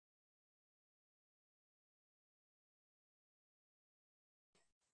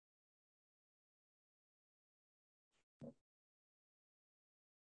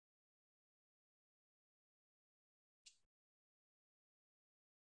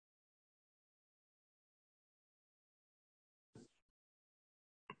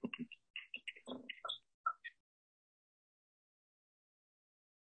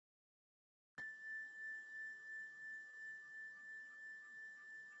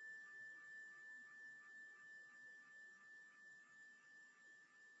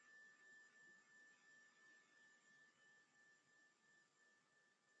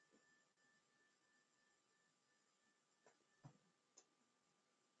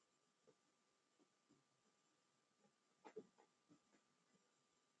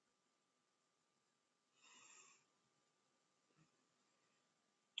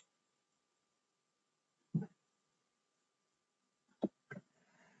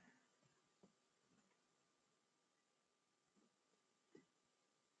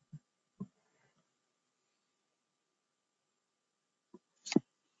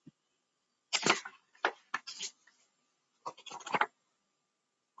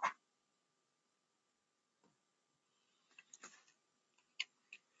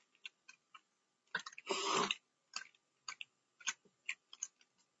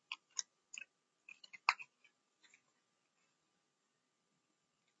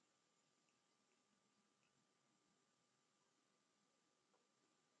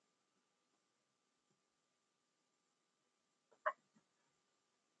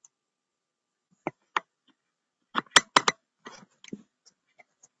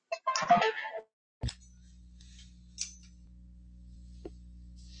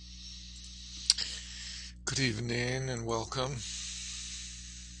Good evening and welcome.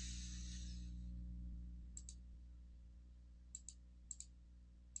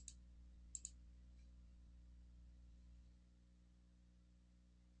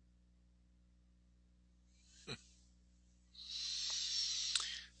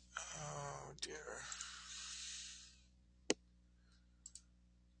 Oh dear.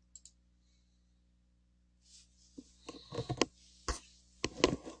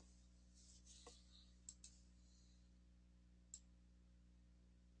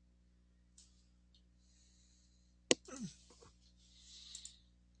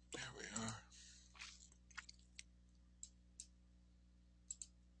 There we are.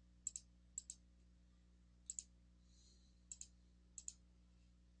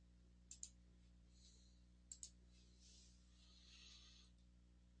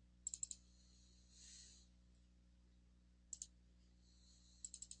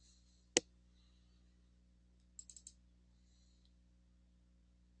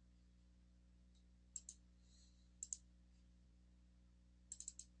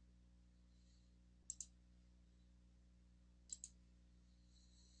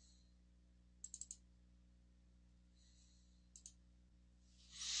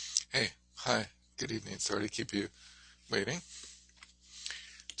 Hey, hi. Good evening. Sorry to keep you waiting.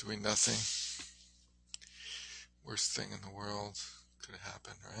 Doing nothing. Worst thing in the world could have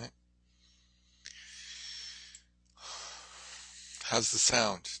happened, right? How's the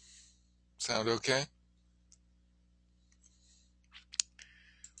sound? Sound okay?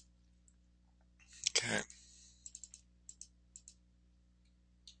 Okay.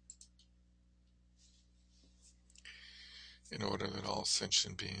 In order that all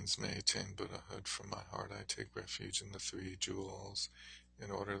sentient beings may attain Buddhahood, from my heart I take refuge in the three jewels. In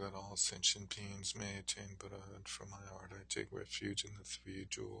order that all sentient beings may attain Buddhahood, from my heart I take refuge in the three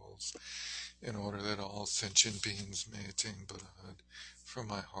jewels. In order that all sentient beings may attain Buddhahood, from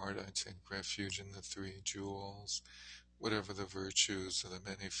my heart I take refuge in the three jewels. Whatever the virtues of the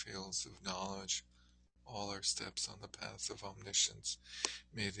many fields of knowledge, all our steps on the path of omniscience,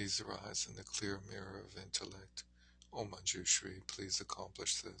 may these arise in the clear mirror of intellect. O Manjushri, please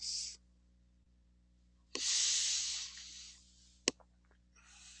accomplish this.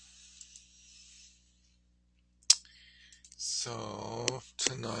 So,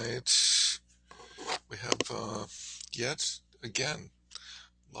 tonight we have yet again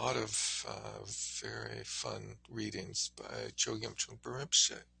a lot of very fun readings by Chogyam Trungpa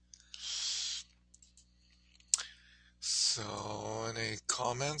Rinpoche. So, any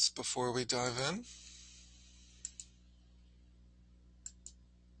comments before we dive in?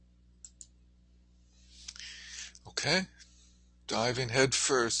 Okay, diving head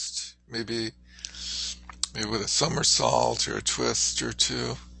first. Maybe with a somersault or a twist or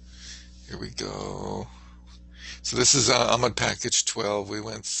two. Here we go. So this is I'm on package 12. We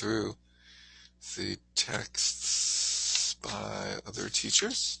went through the texts by other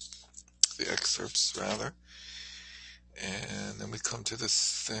teachers, the excerpts rather, and then we come to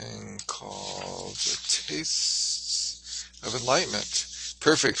this thing called A Taste of Enlightenment.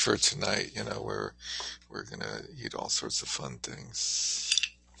 Perfect for tonight. You know, we're gonna eat all sorts of fun things.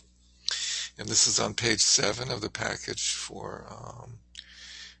 And this is on page 7 of the package for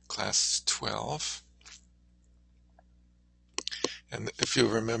class 12. And if you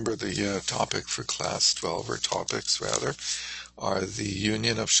remember, the topic for class 12, or topics rather, are the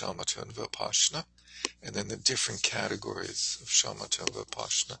union of shamatha and vipassana, and then the different categories of shamatha and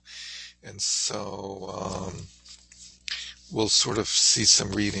vipassana. And so we'll sort of see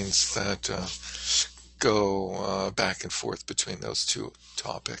some readings that go back and forth between those two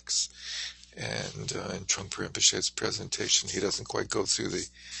topics. And in Trungpa Rinpoche's presentation, he doesn't quite go through the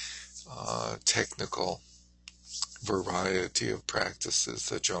technical variety of practices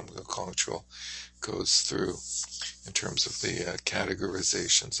that Jomga Kongtrul goes through in terms of the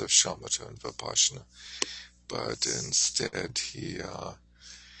categorizations of shamatha and vipassana, but instead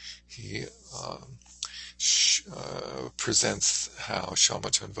he presents how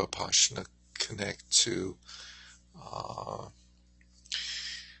shamatha and vipassana connect to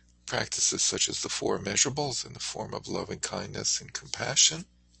practices such as the four measurables in the form of loving kindness and compassion,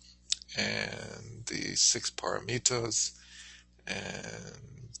 and the six paramitas,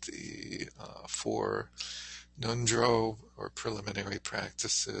 and the four Nundro, or preliminary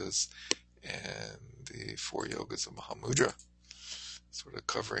practices, and the four yogas of Mahamudra, sort of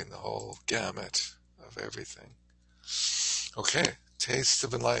covering the whole gamut of everything. Okay, Taste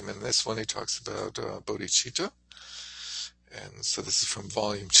of Enlightenment. This one he talks about bodhicitta, and so this is from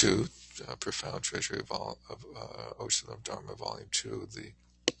volume 2, Profound Treasury of Ocean of Dharma, Volume 2, the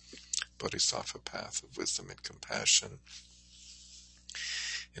Bodhisattva Path of Wisdom and Compassion.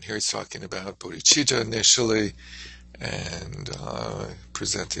 And here he's talking about bodhicitta initially, and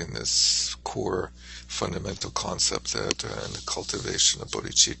presenting this core fundamental concept that in the cultivation of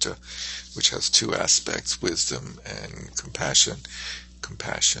bodhicitta, which has two aspects, wisdom and compassion.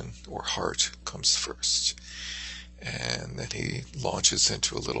 Compassion, or heart, comes first. And then he launches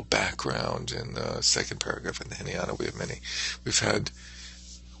into a little background in the second paragraph in the Hinayana.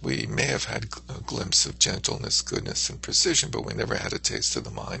 We may have had a glimpse of gentleness, goodness, and precision, but we never had a taste of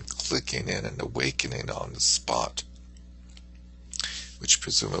the mind clicking in and awakening on the spot, which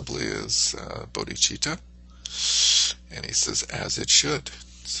presumably is bodhicitta. And he says, as it should.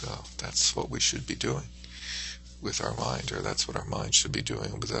 So that's what we should be doing with our mind, or that's what our mind should be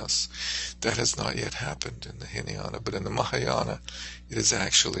doing with us. That has not yet happened in the Hinayana, but in the Mahayana, it is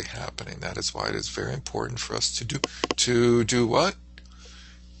actually happening. That is why it is very important for us to do what?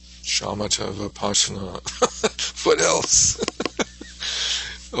 Shamatha Vipassana. What else?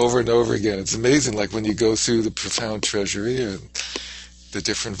 Over and over again. It's amazing, like when you go through the Profound Treasury and the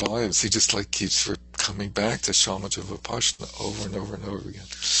different volumes, he just like keeps coming back to Shamatha Vipassana over and over and over again.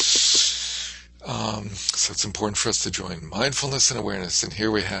 So it's important for us to join mindfulness and awareness, and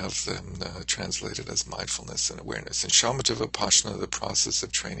here we have them translated as mindfulness and awareness. In Shamatha Vipassana, the process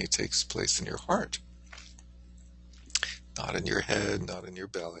of training takes place in your heart, not in your head, not in your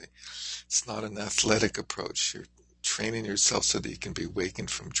belly. It's not an athletic approach. You're training yourself so that you can be awakened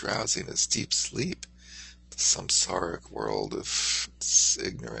from drowsiness, deep sleep, the samsaric world of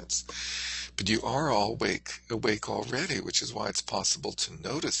ignorance. But you are all awake already, which is why it's possible to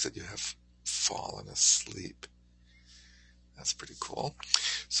notice that you have fallen asleep. That's pretty cool.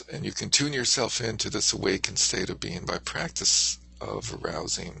 So, and you can tune yourself into this awakened state of being by practice of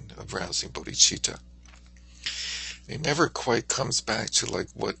arousing bodhicitta. He never quite comes back to like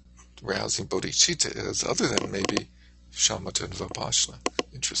what rousing bodhicitta is, other than maybe shamatha and vipassana.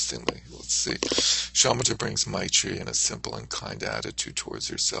 Interestingly, let's see. Shamatha brings maitri and a simple and kind attitude towards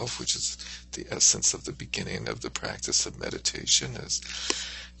yourself, which is the essence of the beginning of the practice of meditation, is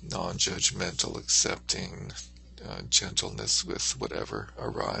non-judgmental, accepting, gentleness with whatever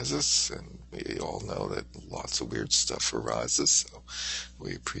arises. And we all know that lots of weird stuff arises, so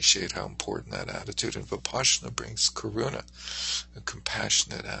we appreciate how important that attitude. And vipassana brings karuna, a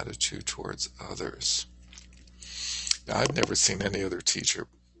compassionate attitude towards others. Now, I've never seen any other teacher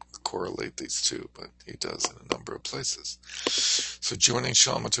correlate these two, but he does in a number of places. So joining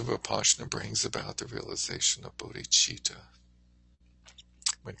shamatha vipassana brings about the realization of bodhicitta.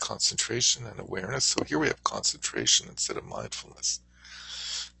 When concentration and awareness, so here we have concentration instead of mindfulness.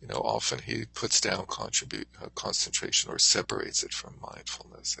 Often he puts down concentration or separates it from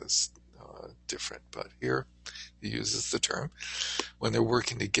mindfulness as different, but here he uses the term. When they're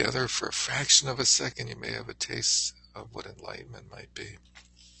working together for a fraction of a second, you may have a taste of what enlightenment might be.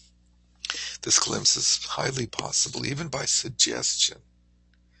 This glimpse is highly possible, even by suggestion.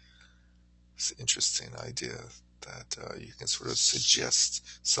 It's an interesting idea that you can sort of suggest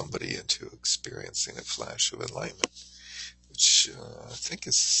somebody into experiencing a flash of enlightenment, which I think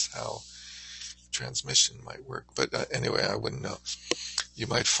is how transmission might work. But anyway, I wouldn't know. You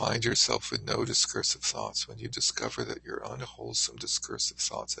might find yourself with no discursive thoughts when you discover that your unwholesome discursive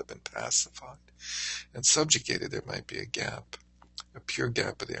thoughts have been pacified and subjugated. There might be a gap, a pure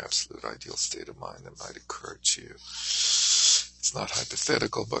gap of the absolute ideal state of mind that might occur to you. It's not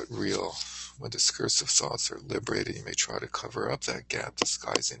hypothetical, but real. When discursive thoughts are liberated, you may try to cover up that gap,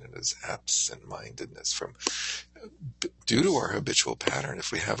 disguising it as absent-mindedness. Due to our habitual pattern,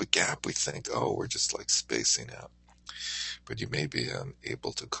 if we have a gap, we think, we're just like spacing out. But you may be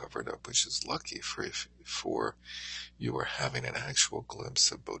unable to cover it up, which is lucky for you are having an actual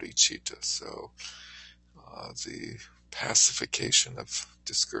glimpse of bodhicitta. So the pacification of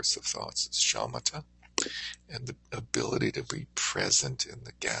discursive thoughts is shamatha, and the ability to be present in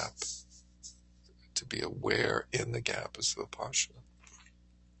the gap, to be aware in the gap, is vipassana.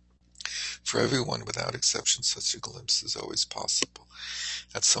 For everyone, without exception, such a glimpse is always possible.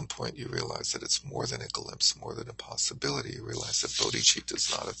 At some point you realize that it's more than a glimpse, more than a possibility. You realize that bodhicitta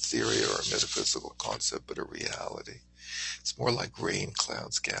is not a theory or a metaphysical concept, but a reality. It's more like rain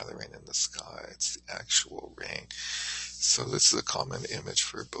clouds gathering in the sky. It's the actual rain. So this is a common image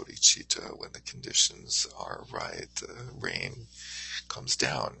for bodhicitta. When the conditions are right, the rain comes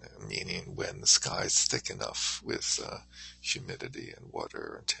down, meaning when the sky is thick enough with humidity and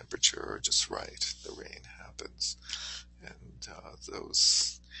water and temperature are just right, the rain happens. And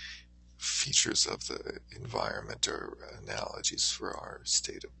those features of the environment are analogies for our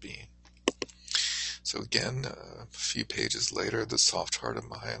state of being. So again, a few pages later, the soft heart of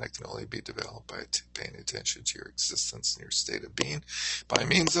Mahayana can only be developed by paying attention to your existence and your state of being by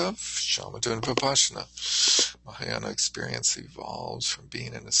means of shamatha and vipassana. Mahayana experience evolves from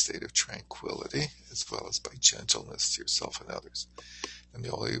being in a state of tranquility as well as by gentleness to yourself and others. And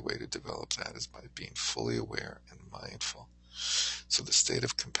the only way to develop that is by being fully aware and mindful. So the state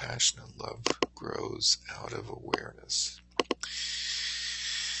of compassion and love grows out of awareness.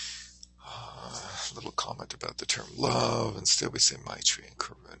 Little comment about the term love. Instead we say Maitri and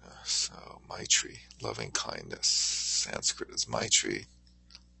Karuna. So Maitri, loving kindness. Sanskrit is Maitri.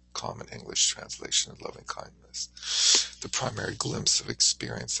 Common English translation of loving kindness. The primary glimpse of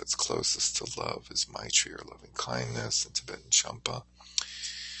experience that's closest to love is Maitri or loving kindness. In Tibetan Champa.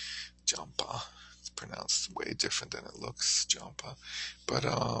 Jampa. It's pronounced way different than it looks, Jampa. But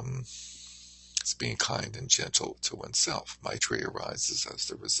it's being kind and gentle to oneself. Maitri arises as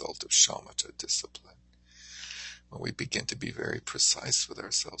the result of shamatha discipline. When we begin to be very precise with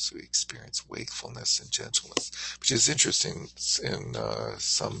ourselves, we experience wakefulness and gentleness, which is interesting in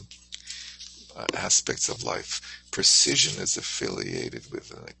some aspects of life. Precision is affiliated with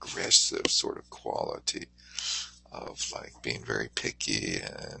an aggressive sort of quality of like being very picky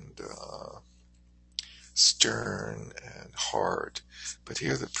and stern and hard. But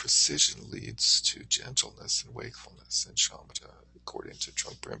here the precision leads to gentleness and wakefulness and shamatha, according to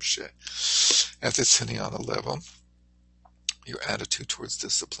Trungpa Rinpoche. At the Hinayana level, your attitude towards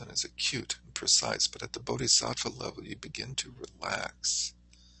discipline is acute and precise, but at the bodhisattva level you begin to relax.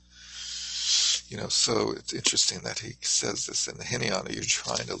 So it's interesting that he says this. In the Hinayana you're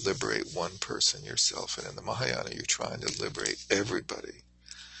trying to liberate one person, yourself, and in the Mahayana you're trying to liberate everybody.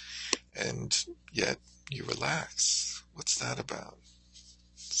 And yet you relax. What's that about?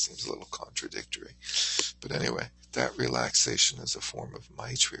 Seems a little contradictory. But anyway, that relaxation is a form of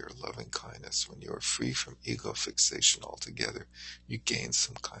Maitri or loving kindness. When you are free from ego fixation altogether, you gain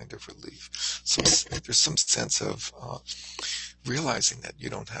some kind of relief. So there's some sense of realizing that you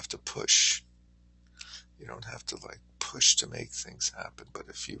don't have to push. You don't have to push to make things happen. But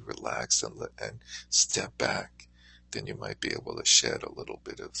if you relax and step back, then you might be able to shed a little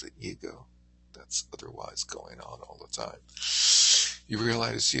bit of the ego that's otherwise going on all the time. You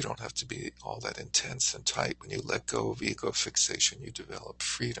realize you don't have to be all that intense and tight. When you let go of ego fixation, you develop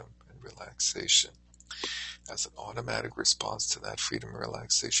freedom and relaxation. As an automatic response to that freedom and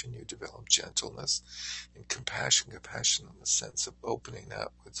relaxation, you develop gentleness and compassion. Compassion in the sense of opening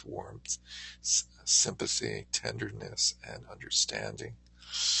up with warmth, sympathy, tenderness, and understanding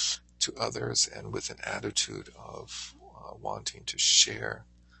to others, and with an attitude of wanting to share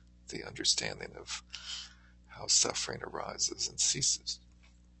the understanding of how suffering arises and ceases.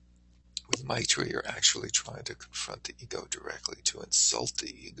 With Maitri, you're actually trying to confront the ego directly, to insult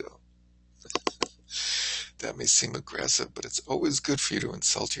the ego. That may seem aggressive, but it's always good for you to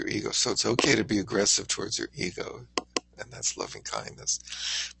insult your ego. So it's okay to be aggressive towards your ego, and that's loving kindness.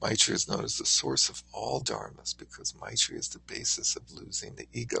 Maitri is known as the source of all dharmas because Maitri is the basis of losing the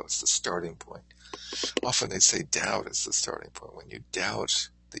ego. It's the starting point. Often they say doubt is the starting point, when you doubt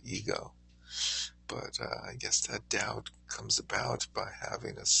the ego. But I guess that doubt comes about by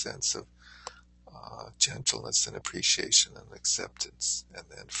having a sense of gentleness and appreciation and acceptance, and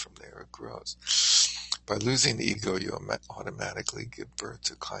then from there it grows. By losing the ego, you automatically give birth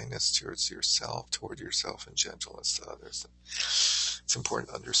to kindness towards yourself, and gentleness to others. It's important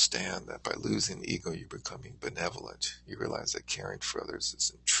to understand that by losing the ego, you're becoming benevolent. You realize that caring for others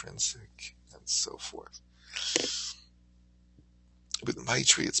is intrinsic, and so forth. With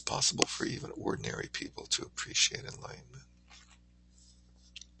Maitri, it's possible for even ordinary people to appreciate enlightenment.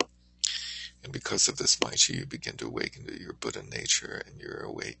 And because of this Maitri, you begin to awaken to your Buddha nature, and you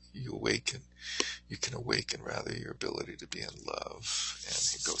can awaken rather your ability to be in love. And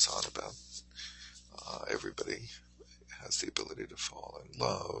he goes on about everybody has the ability to fall in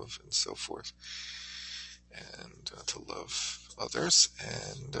love and so forth, and to love others.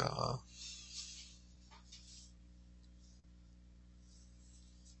 And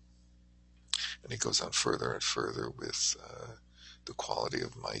he goes on further and further with the quality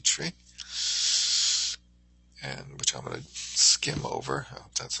of Maitri, and which I'm going to skim over. I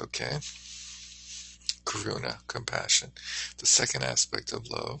hope that's okay. Karuna, compassion. The second aspect of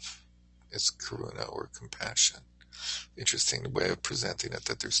love is karuna or compassion. Interesting way of presenting it,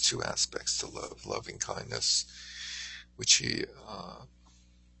 that there's two aspects to love. Loving kindness, which he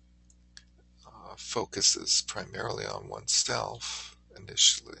focuses primarily on oneself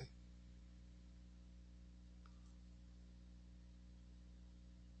initially.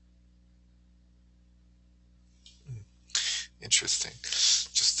 Interesting.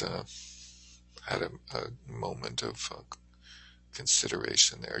 Just had a moment of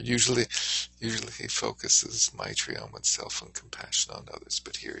consideration there. Usually he focuses Maitri on oneself and compassion on others,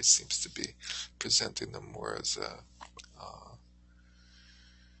 but here he seems to be presenting them more as a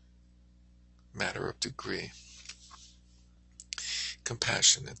matter of degree.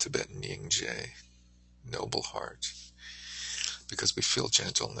 Compassion in Tibetan Yingzhe, noble heart. Because we feel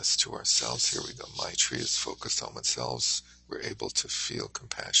gentleness to ourselves, here we go. Maitri is focused on oneself. We're able to feel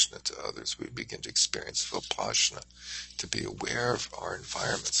compassionate to others. We begin to experience Vipassana, to be aware of our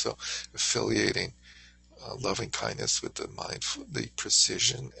environment. So affiliating loving kindness with the mindful, the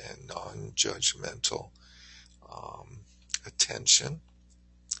precision and non-judgmental attention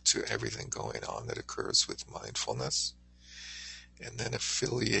to everything going on that occurs with mindfulness, and then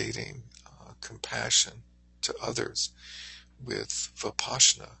affiliating compassion to others with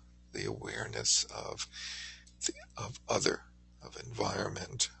Vipassana, the awareness of other, of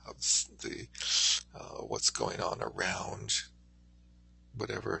environment, of the what's going on around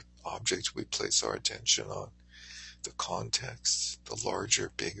whatever object we place our attention on, the context, the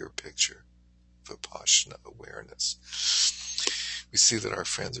larger, bigger picture, Vipassana awareness. We see that our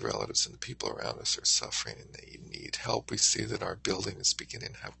friends, relatives, and the people around us are suffering and they need help. We see that our building is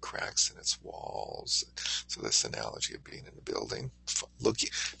beginning to have cracks in its walls. So this analogy of being in a building,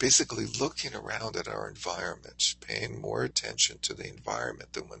 basically looking around at our environment, paying more attention to the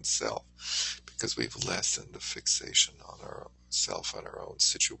environment than oneself, because we've lessened the fixation on ourself and our own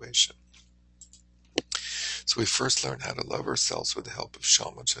situation. So we first learn how to love ourselves with the help of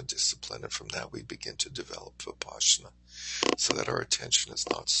shamatha discipline, and from that we begin to develop Vipassana, so that our attention is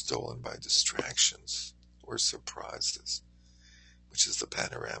not stolen by distractions or surprises, which is the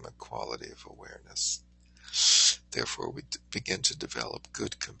panoramic quality of awareness. Therefore, we begin to develop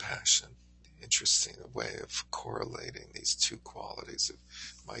good compassion. Interesting way of correlating these two qualities of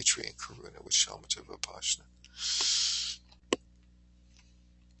Maitri and Karuna with shamatha Vipassana.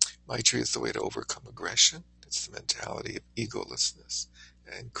 Maitri is the way to overcome aggression. It's the mentality of egolessness.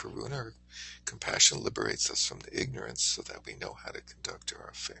 And Karuna, compassion, liberates us from the ignorance so that we know how to conduct our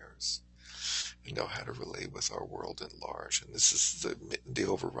affairs and know how to relate with our world at large. And this is the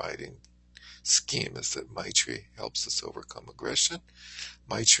overriding scheme, is that Maitri helps us overcome aggression.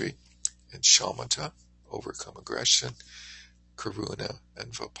 Maitri and shamatha overcome aggression. Karuna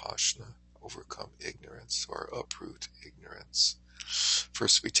and Vipassana overcome ignorance, or uproot ignorance.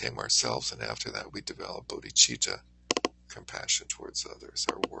 First we tame ourselves, and after that we develop bodhicitta, compassion towards others,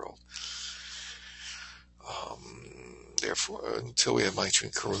 our world. Therefore, until we have Maitri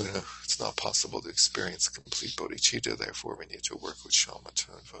and Karuna, it's not possible to experience complete bodhicitta. Therefore, we need to work with shamatha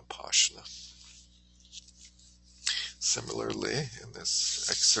and Vipassana. Similarly, in this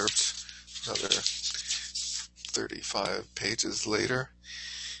excerpt, another 35 pages later,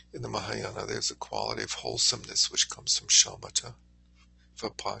 in the Mahayana, there's a quality of wholesomeness which comes from shamatha,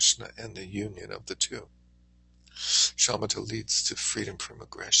 Vipassana, and the union of the two. Shamatha leads to freedom from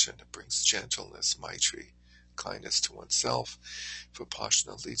aggression. It brings gentleness, Maitri, kindness to oneself.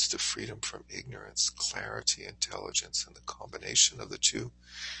 Vipassana leads to freedom from ignorance, clarity, intelligence, and the combination of the two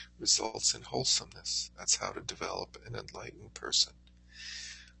results in wholesomeness. That's how to develop an enlightened person.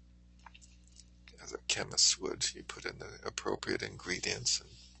 As a chemist would, you put in the appropriate ingredients and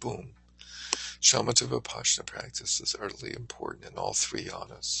boom. Shamatha Vipassana practice is utterly important in all three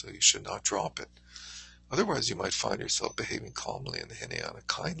yanas, so you should not drop it. Otherwise, you might find yourself behaving calmly in the Hinayana,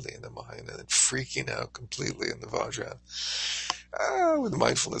 kindly in the Mahayana, and then freaking out completely in the Vajrayana. With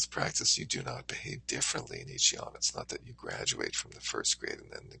mindfulness practice, you do not behave differently in each yana. It's not that you graduate from the first grade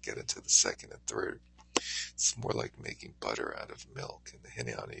and then get into the second and third. It's more like making butter out of milk. In the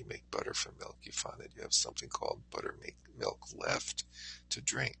Hinayana, you make butter from milk. You find that you have something called buttermilk left to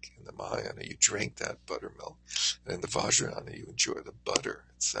drink. In the Mahayana, you drink that buttermilk. And in the Vajrayana, you enjoy the butter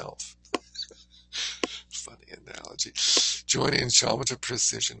itself. Funny analogy. Joining shamatha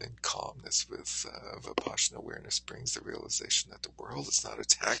precision and calmness with Vipassana awareness brings the realization that the world is not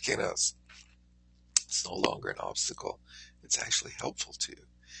attacking us. It's no longer an obstacle. It's actually helpful to you.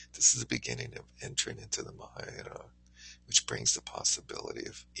 This is the beginning of entering into the Mahayana, which brings the possibility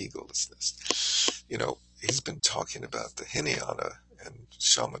of egolessness. You know, he's been talking about the Hinayana and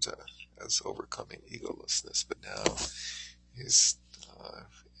shamatha as overcoming egolessness, but now he's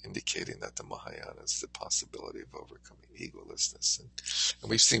indicating that the Mahayana is the possibility of overcoming egolessness. And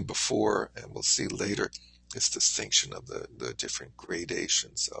we've seen before, and we'll see later, this distinction of the different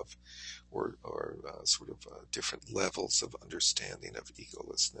gradations of, or different levels of understanding of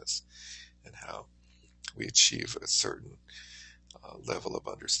egolessness, and how we achieve a certain level of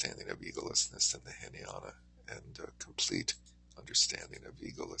understanding of egolessness in the Hinayana and complete understanding of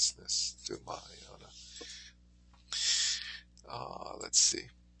egolessness through Mahayana. Let's see.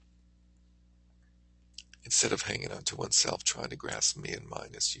 Instead of hanging on to oneself, trying to grasp me and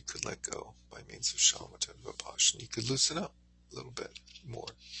minus, you could let go by means of shamatha and vipassana. You could loosen up a little bit more.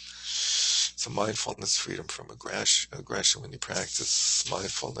 So mindfulness, freedom from aggression. When you practice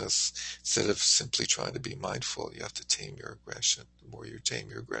mindfulness, instead of simply trying to be mindful, you have to tame your aggression. The more you tame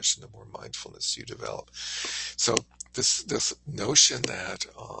your aggression, the more mindfulness you develop. So this notion that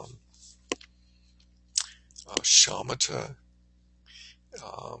shamatha,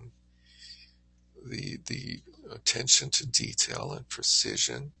 the attention to detail and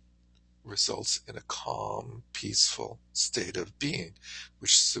precision, results in a calm, peaceful state of being,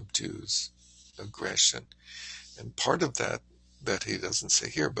 which subdues aggression. And part of that he doesn't say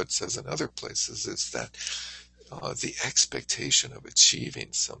here, but says in other places, is that the expectation of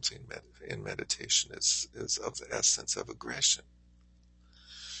achieving something in meditation is of the essence of aggression.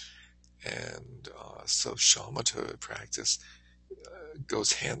 And so shamatha practice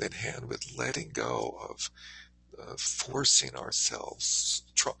goes hand in hand with letting go of forcing ourselves,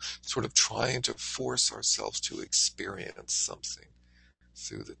 sort of trying to force ourselves to experience something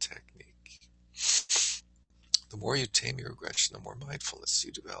through the technique. The more you tame your aggression, the more mindfulness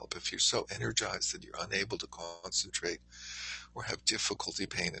you develop. If you're so energized that you're unable to concentrate or have difficulty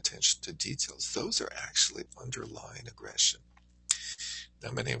paying attention to details, those are actually underlying aggression.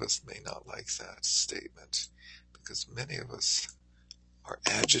 Now, many of us may not like that statement because many of us are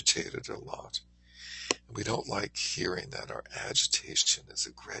agitated a lot. And we don't like hearing that our agitation is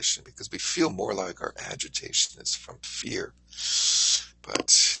aggression because we feel more like our agitation is from fear.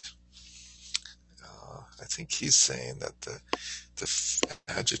 But I think he's saying that the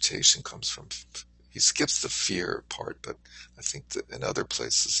agitation comes from, he skips the fear part, but I think that in other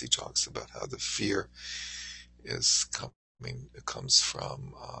places he talks about how the fear is it comes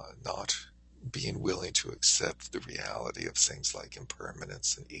from not being willing to accept the reality of things like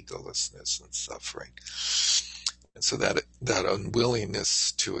impermanence and egolessness and suffering. And so that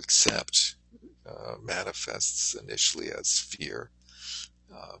unwillingness to accept manifests initially as fear,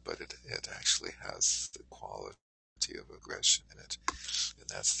 but it actually has the quality of aggression in it, and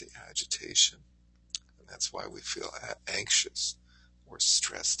that's the agitation. And that's why we feel anxious or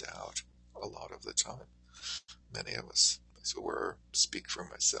stressed out a lot of the time, many of us. So speak for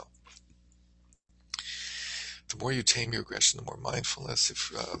myself. The more you tame your aggression, the more mindfulness.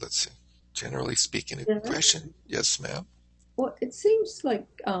 If let's see, generally speaking, aggression. Yes, ma'am. Well, it seems like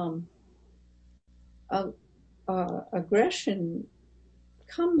aggression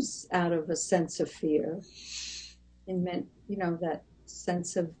comes out of a sense of fear, and meant that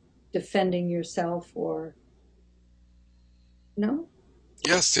sense of defending yourself, or no?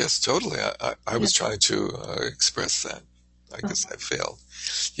 Yes, totally. I Yeah. was trying to express that. I guess I failed.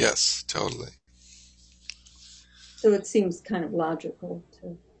 Yes, totally. So it seems kind of logical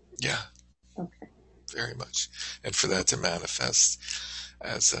to. Yeah, Okay. very much. And for that to manifest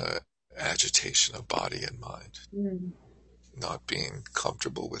as a agitation of body and mind, Mm. not being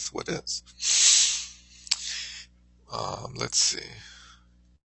comfortable with what is. Let's see.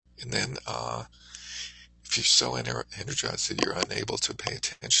 And then if you're so energized that you're unable to pay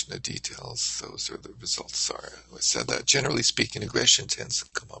attention to details, those are the results. Sorry, I said that. Generally speaking, aggression tends to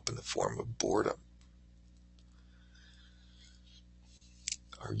come up in the form of boredom.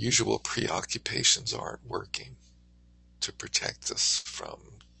 Our usual preoccupations aren't working to protect us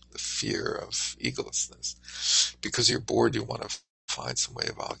from the fear of egolessness. Because you're bored, you want to find some way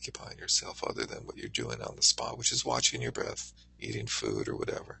of occupying yourself other than what you're doing on the spot, which is watching your breath, eating food, or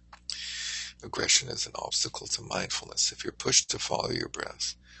whatever. Aggression is an obstacle to mindfulness. If you're pushed to follow your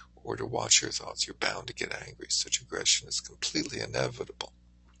breath or to watch your thoughts, you're bound to get angry. Such aggression is completely inevitable.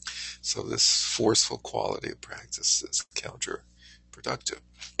 So this forceful quality of practice is counterproductive.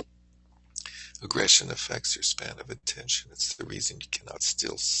 Aggression affects your span of attention. It's the reason you cannot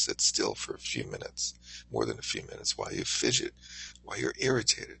sit still for a few minutes, more than a few minutes, while you fidget, while you're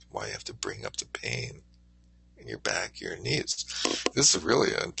irritated, why you have to bring up the pain in your back, your knees. This is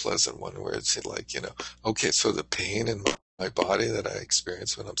really an unpleasant one where it's like, okay, so the pain in my body that I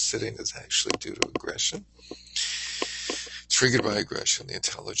experience when I'm sitting is actually due to aggression. Triggered by aggression, the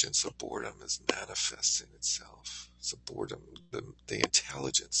intelligence of boredom is manifesting itself. So boredom, the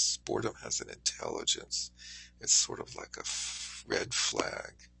intelligence, boredom has an intelligence. It's sort of like a red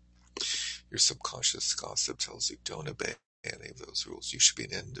flag. Your subconscious gossip tells you don't obey any of those rules. You should be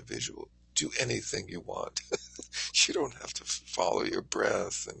an individual. Do anything you want. You don't have to follow your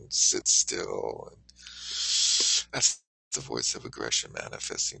breath and sit still. And that's the voice of aggression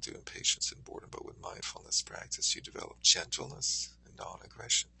manifesting through impatience and boredom, but with mindfulness practice, you develop gentleness and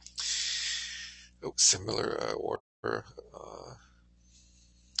non-aggression. Similar order,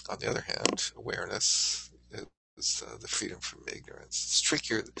 on the other hand, awareness is the freedom from ignorance. It's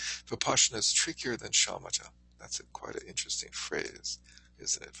trickier. Vipassana is trickier than shamatha. That's quite an interesting phrase,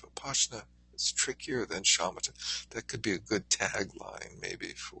 isn't it? Vipassana is trickier than shamatha. That could be a good tagline,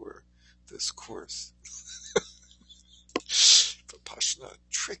 maybe, for this course. Vipassana,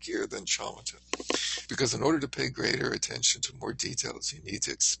 trickier than shamatha. Because in order to pay greater attention to more details, you need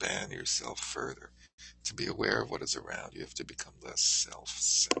to expand yourself further. To be aware of what is around, you have to become less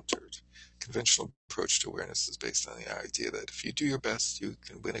self-centered. Conventional approach to awareness is based on the idea that if you do your best, you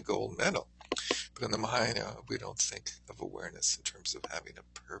can win a gold medal. But in the Mahayana, we don't think of awareness in terms of having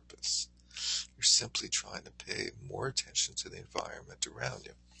a purpose. You're simply trying to pay more attention to the environment around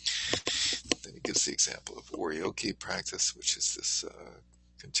you. Then he gives the example of oryoki practice, which is this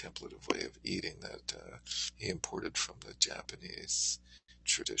contemplative way of eating that he imported from the Japanese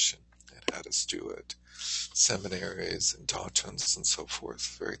tradition and had us do it. Seminaries and dachans and so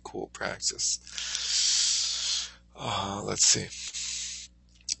forth. Very cool practice. Let's see.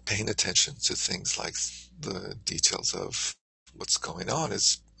 Paying attention to things like the details of what's going on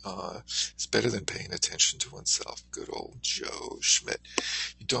is better than paying attention to oneself. Good old Joe Schmidt.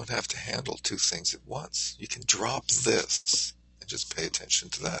 You don't have to handle two things at once. You can drop this and just pay attention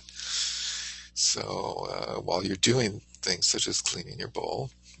to that. So while you're doing things such as cleaning your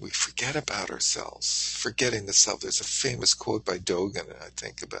bowl, we forget about ourselves, forgetting the self. There's a famous quote by Dogen, and I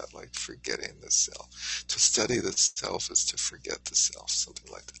think about like forgetting the self. To study the self is to forget the self,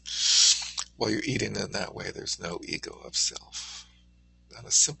 something like that. While you're eating in that way, there's no ego of self. On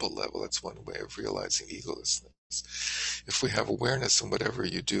a simple level, that's one way of realizing egolessness. If we have awareness in whatever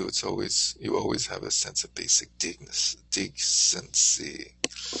you do, you always have a sense of basic decency.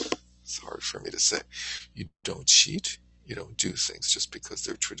 It's hard for me to say. You don't cheat. You don't do things just because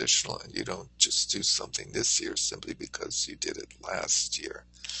they're traditional, and you don't just do something this year simply because you did it last year.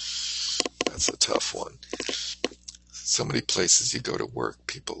 That's a tough one. So many places you go to work,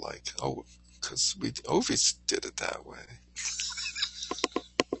 people like, oh, because we always did it that way.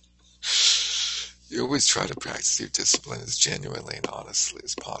 You always try to practice your discipline as genuinely and honestly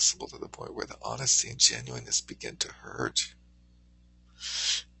as possible, to the point where the honesty and genuineness begin to hurt.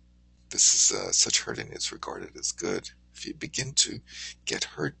 This is such hurting is regarded as good. If you begin to get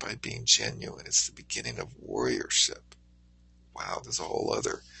hurt by being genuine, it's the beginning of warriorship. Wow, there's a whole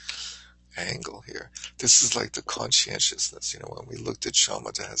other angle here. This is like the conscientiousness. When we looked at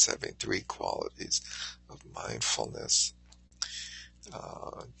shamatha as having three qualities of mindfulness,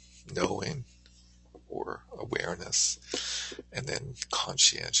 knowing or awareness, and then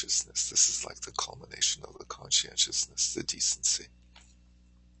conscientiousness. This is like the culmination of the conscientiousness, the decency.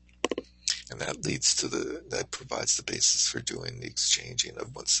 And that provides the basis for doing the exchanging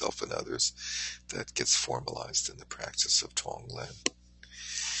of oneself and others that gets formalized in the practice of Tonglen.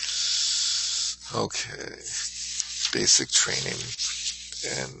 Okay, basic training.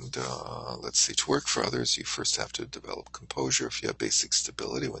 And let's see, to work for others, you first have to develop composure. If you have basic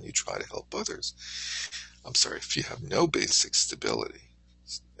stability when you try to help others, if you have no basic stability,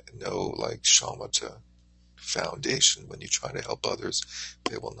 no like shamatha foundation, when you try to help others,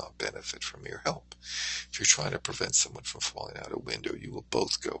 they will not benefit from your help. If you're trying to prevent someone from falling out a window, you will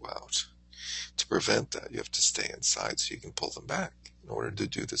both go out. To prevent that, you have to stay inside so you can pull them back. In order to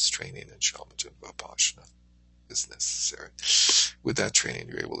do this training in shamatha and vipassana is necessary. With that training,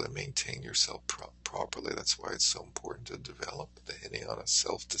 you're able to maintain yourself properly. That's why it's so important to develop the Hinayana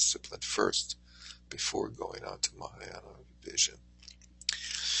self-discipline first before going on to Mahayana vision.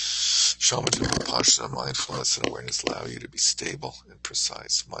 Shamatha, Vipassana, mindfulness, and awareness allow you to be stable and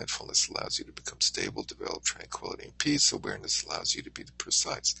precise. Mindfulness allows you to become stable, develop tranquility and peace. Awareness allows you to be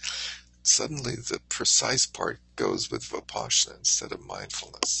precise. Suddenly, the precise part goes with Vipassana instead of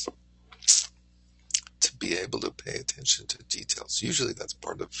mindfulness. To be able to pay attention to details. Usually that's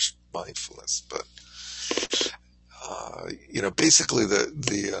part of mindfulness, but basically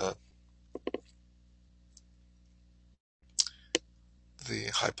the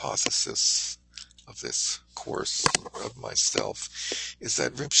hypothesis of this course of myself is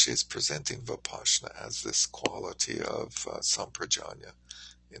that Rinpoche is presenting Vipassana as this quality of Samprajanya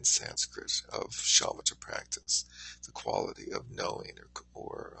in Sanskrit, of shamatha practice, the quality of knowing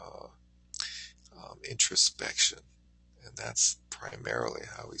or introspection. And that's primarily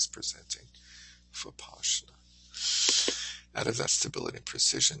how he's presenting Vipassana. Out of that stability and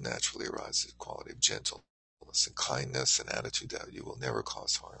precision naturally arises the quality of gentleness and kindness, an attitude that you will never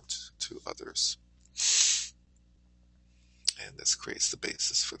cause harm to others. And this creates the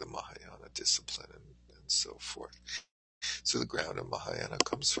basis for the Mahayana discipline and so forth. So the ground of Mahayana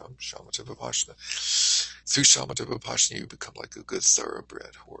comes from Shamatha Vipassana. Through Shamatha Vipassana, you become like a good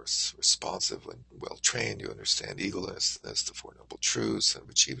thoroughbred horse, responsive and well trained. You understand egolessness, the Four Noble Truths, and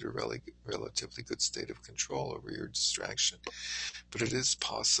have achieved a relatively good state of control over your distraction. But it is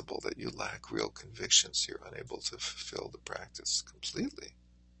possible that you lack real convictions. You're unable to fulfill the practice completely.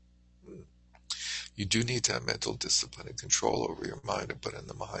 You do need to have mental discipline and control over your mind, but in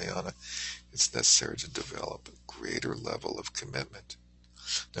the Mahayana, it's necessary to develop a greater level of commitment.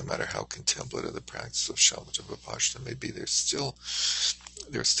 No matter how contemplative the practice of Shamatha Vipassana may be, there's still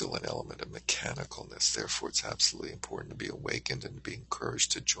an element of mechanicalness. Therefore, it's absolutely important to be awakened and to be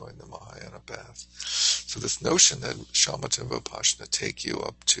encouraged to join the Mahayana path. So this notion that Shamatha Vipassana take you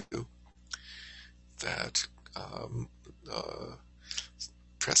up to that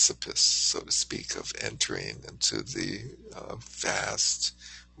precipice, so to speak, of entering into the vast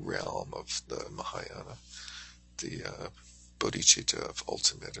realm of the Mahayana, the bodhicitta of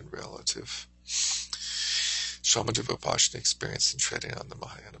ultimate and relative. Shamatha Vipassana experience and treading on the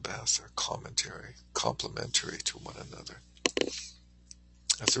Mahayana path are complementary to one another.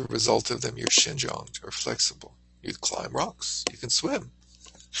 As a result of them, you're shinjong, or flexible. You climb rocks, you can swim,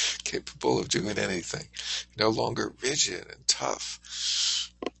 capable of doing anything. No longer rigid and tough.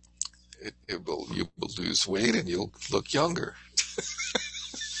 You will lose weight and you'll look younger.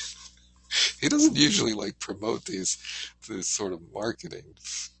 He doesn't usually promote this sort of marketing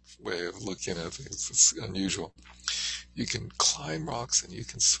way of looking at things. It's unusual. You can climb rocks and you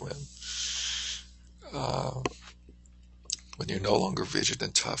can swim. When you're no longer rigid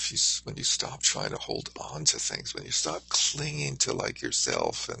and tough, when you stop trying to hold on to things, when you stop clinging to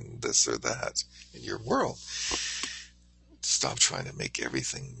yourself and this or that in your world, stop trying to make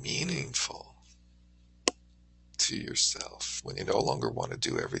everything meaningful to yourself. When you no longer want to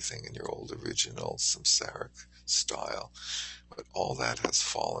do everything in your old original samsaric style, but all that has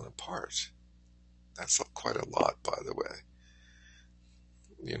fallen apart. That's quite a lot, by the way.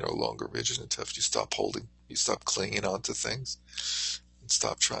 You're no longer rigid and tough. You stop clinging on to things, and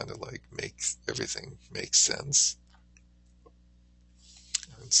stop trying to make everything make sense,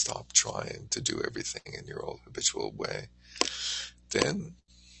 and stop trying to do everything in your old habitual way. Then,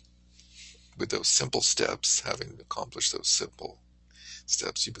 with those simple steps, having accomplished those simple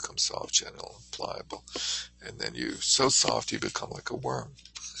steps, you become soft, gentle, and pliable. And then so soft you become like a worm.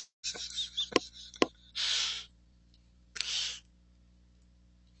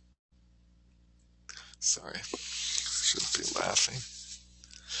 Sorry, shouldn't be laughing.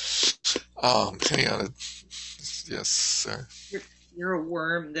 Henrietta, yes, sir. You're a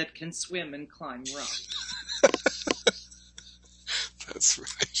worm that can swim and climb rocks. That's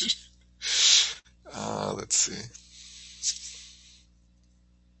right. Let's see.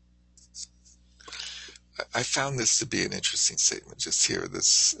 I found this to be an interesting statement just here.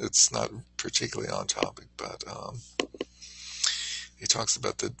 It's not particularly on topic, but he talks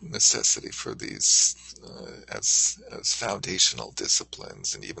about the necessity for these as foundational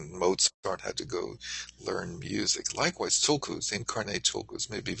disciplines, and even Mozart had to go learn music. Likewise, tulkus, incarnate tulkus,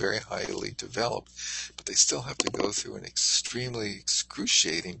 may be very highly developed, but they still have to go through an extremely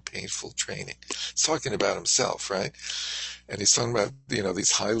excruciating, painful training. He's talking about himself, right? And he's talking about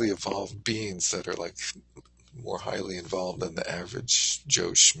these highly evolved beings that are more highly involved than the average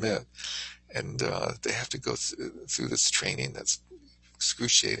Joe Schmidt, and they have to go through this training that's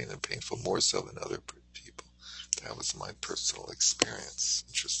excruciating and painful, more so than other people. That was my personal experience.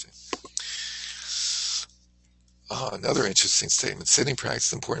 Interesting. Another interesting statement: sitting practice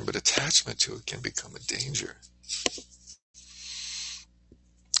is important, but attachment to it can become a danger.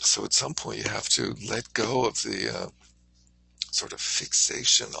 So at some point you have to let go of the sort of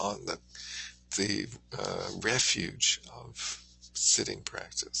fixation on the refuge of sitting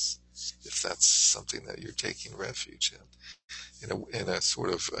practice, if that's something that you're taking refuge in a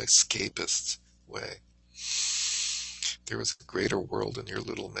sort of escapist way. There is a greater world in your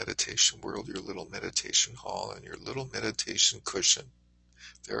little meditation world, your little meditation hall, and your little meditation cushion.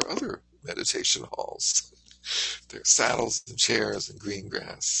 There are other meditation halls. There are saddles and chairs and green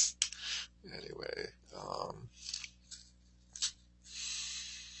grass. Anyway,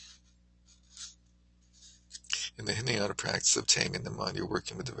 in the Hinayana practice of taming the mind, you're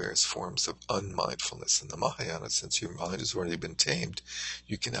working with the various forms of unmindfulness. In the Mahayana, since your mind has already been tamed,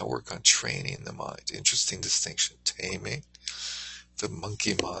 you can now work on training the mind. Interesting distinction: taming the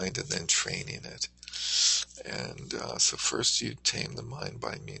monkey mind and then training it. And so first you tame the mind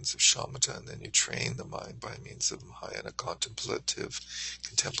by means of shamatha, and then you train the mind by means of Mahayana contemplative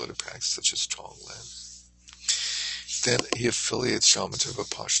practice such as Tonglen. Then he affiliates shamatha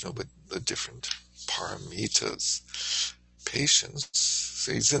vipassana with the different paramitas. Patience,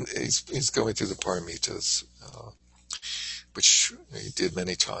 so he's going through the paramitas, which he did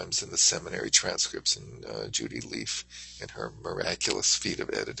many times in the seminary transcripts, and Judy Leaf and her miraculous feat of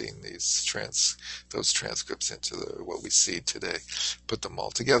editing those transcripts into what we see today, put them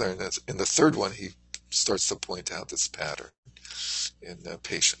all together. And in the third one, he starts to point out this pattern in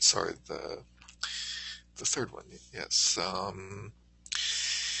patience. Sorry, the third one, yes.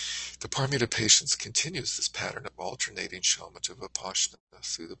 The paramita patience continues this pattern of alternating shamatha vipassana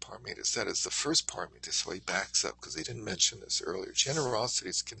through the paramitas. That is the first paramita, so he backs up because he didn't mention this earlier. Generosity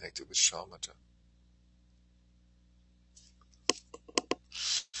is connected with shamatha.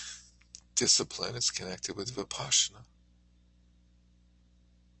 Discipline is connected with vipassana.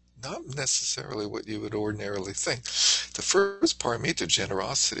 Not necessarily what you would ordinarily think. The first paramita,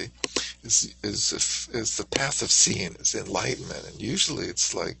 generosity, is the path of seeing, is enlightenment, and usually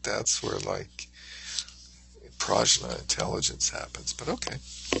it's like that's where like prajna, intelligence happens. But okay.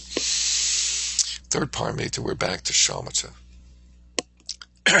 Third paramita, we're back to shamatha.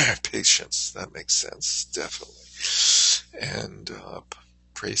 Patience, that makes sense, definitely. And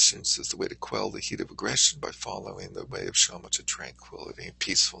patience is the way to quell the heat of aggression by following the way of shamatha, tranquility and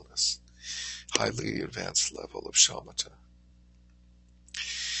peacefulness. Highly advanced level of shamatha.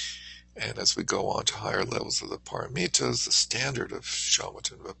 And as we go on to higher levels of the paramitas, the standard of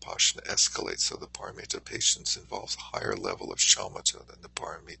shamatha and vipassana escalates. So the paramita patience involves a higher level of shamatha than the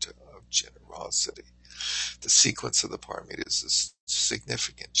paramita of generosity. The sequence of the paramitas is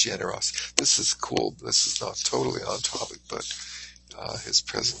significant. Generosity. This is cool. This is not totally on topic, but his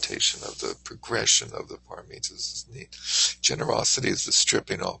presentation of the progression of the paramitas is neat. Generosity is the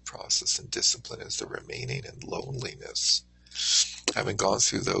stripping off process, and discipline is the remaining in loneliness. Having gone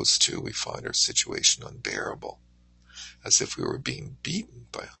through those two, we find our situation unbearable, as if we were being beaten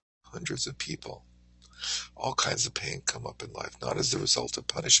by hundreds of people. All kinds of pain come up in life, not as the result of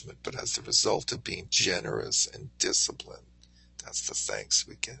punishment, but as the result of being generous and disciplined. That's the thanks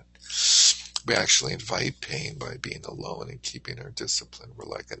we get. We actually invite pain by being alone and keeping our discipline. We're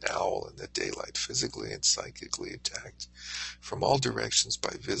like an owl in the daylight, physically and psychically attacked from all directions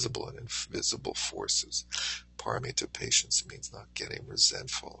by visible and invisible forces. Paramita patience means not getting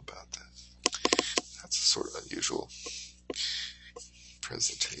resentful about that. That's a sort of unusual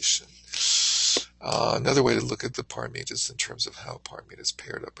presentation. Another way to look at the paramitas in terms of how paramitas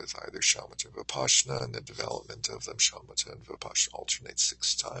paired up with either shamatha and vipassana, and the development of them, shamatha and vipassana alternate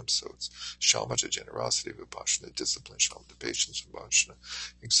 6 times. So it's shamatha, generosity, vipassana, discipline, shamatha, patience, vipassana,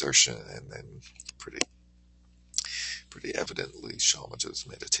 exertion, and then pretty evidently shamatha is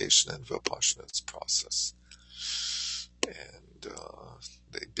meditation and vipassana is process. And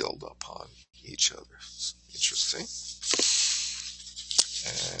they build upon each other. It's interesting.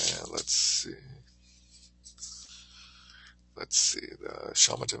 And let's see, the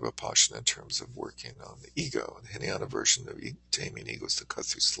shamatha vipassana in terms of working on the ego. The Hinayana version of taming ego is to cut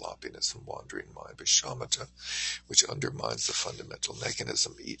through sloppiness and wandering mind by shamatha, which undermines the fundamental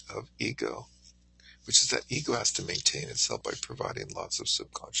mechanism of ego, which is that ego has to maintain itself by providing lots of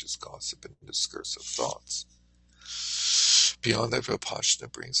subconscious gossip and discursive thoughts. Beyond that,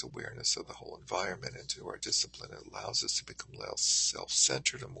 vipassana brings awareness of the whole environment into our discipline. It allows us to become less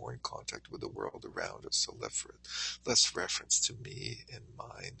self-centered and more in contact with the world around us, so less reference to me and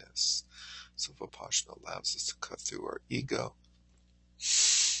myness. So vipassana allows us to cut through our ego.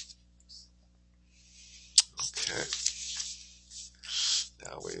 Okay.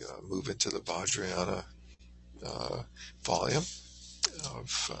 Now we move into the Vajrayana volume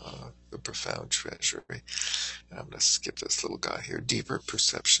of the Profound Treasury. And I'm going to skip this little guy here. Deeper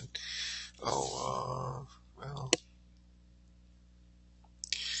perception. Well,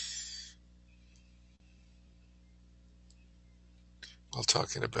 while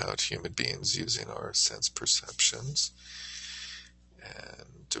talking about human beings using our sense perceptions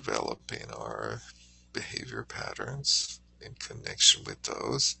and developing our behavior patterns in connection with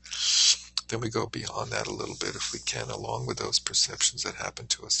those, then we go beyond that a little bit if we can, along with those perceptions that happen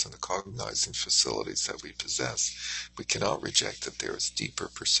to us and the cognizing facilities that we possess. We cannot reject that there is deeper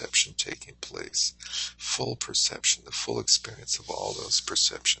perception taking place, full perception, the full experience of all those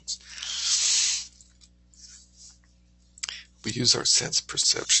perceptions. We use our sense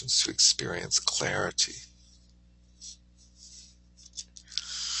perceptions to experience clarity.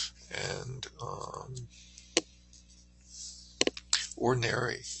 And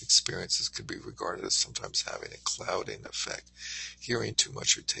ordinary experiences could be regarded as sometimes having a clouding effect. Hearing too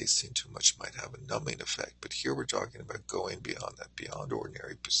much or tasting too much might have a numbing effect, but here we're talking about going beyond that, beyond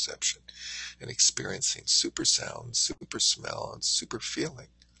ordinary perception, and experiencing super sound, super smell, and super feeling.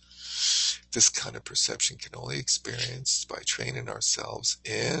 This kind of perception can only be experienced by training ourselves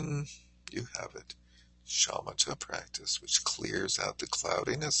in, you have it, shamatha practice, which clears out the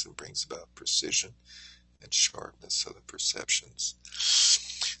cloudiness and brings about precision and sharpness of the perceptions.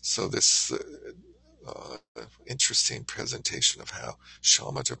 So this interesting presentation of how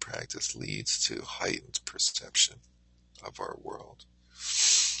shamatha practice leads to heightened perception of our world.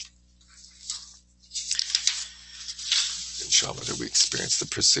 In shamatha, we experience the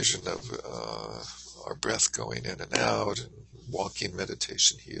precision of our breath going in and out, and walking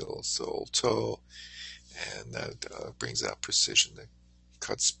meditation, heel, sole, toe, and that brings out precision that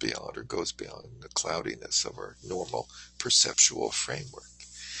cuts beyond or goes beyond the cloudiness of our normal perceptual framework.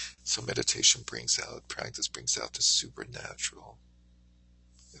 So meditation practice brings out the supernatural,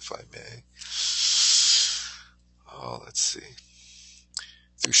 if I may. Let's see.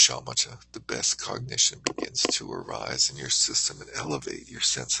 Through shamatha, the best cognition begins to arise in your system and elevate your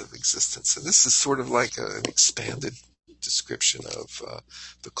sense of existence. And this is sort of like an expanded description of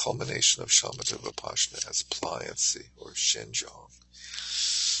the culmination of shamatha vipassana as pliancy or shenjong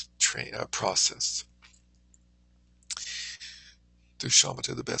process. Through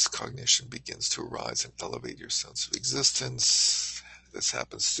shamatha, the best cognition begins to arise and elevate your sense of existence. This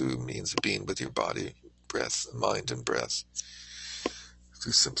happens through means of being with your body, breath, mind, and breath.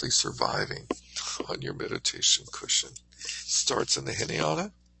 Through simply surviving on your meditation cushion. Starts in the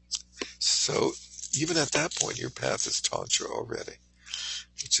Hinayana. So even at that point, your path is Tantra already,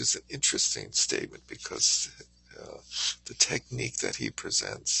 which is an interesting statement because the technique that he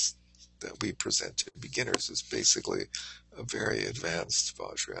presents, that we present to beginners, is basically a very advanced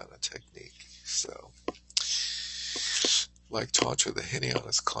Vajrayana technique. So, like Tantra, the Hinayana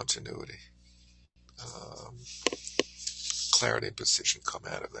is continuity. Clarity and precision come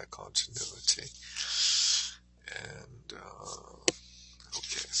out of that continuity. And,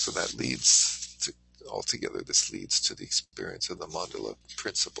 okay, so that leads to, altogether, this leads to the experience of the mandala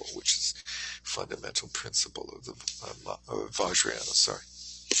principle, which is fundamental principle of the Vajrayana, sorry.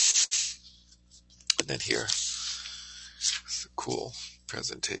 And then here, it's a cool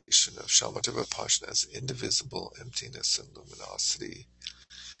presentation of shamatha vipassana as indivisible emptiness and luminosity.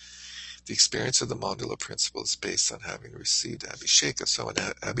 The experience of the mandala principle is based on having received abhisheka. So an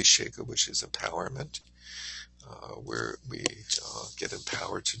abhisheka, which is empowerment, where we get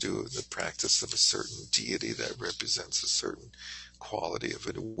empowered to do the practice of a certain deity that represents a certain quality of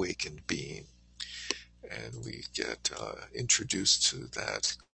an awakened being. And we get introduced to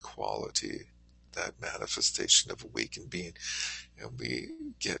that quality, that manifestation of awakened being, and we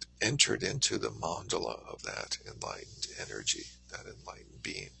get entered into the mandala of that enlightened energy, that enlightened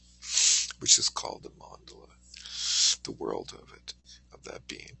being, which is called the mandala, the world of it, of that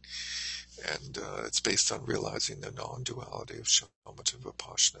being. And it's based on realizing the non-duality of shamatha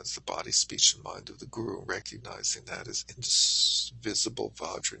vipassana as the body, speech, and mind of the guru, recognizing that as indivisible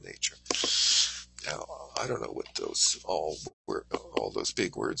Vajra nature. Now, I don't know what those all those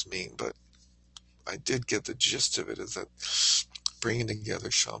big words mean, but I did get the gist of it, is that bringing together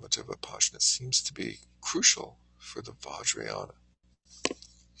shamatha vipassana seems to be crucial for the Vajrayana.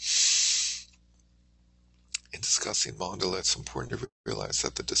 In discussing mandala, it's important to realize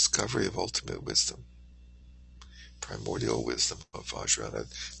that the discovery of ultimate wisdom, primordial wisdom of Vajrayana,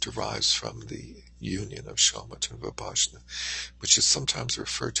 derives from the union of shamatha and vipassana, which is sometimes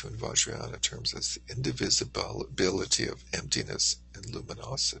referred to in Vajrayana terms as the indivisibility of emptiness and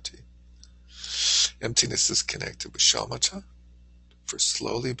luminosity. Emptiness is connected with shamatha. For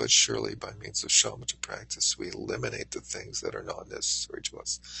slowly but surely, by means of shamatha practice, we eliminate the things that are not necessary to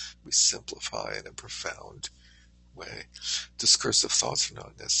us. We simplify in a profound way. Discursive thoughts are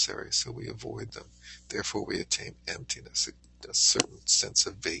not necessary, so we avoid them. Therefore, we attain emptiness, a certain sense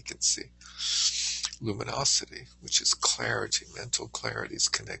of vacancy. Luminosity, which is clarity, mental clarity, is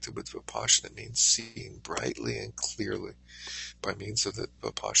connected with vipassana, means seeing brightly and clearly. By means of the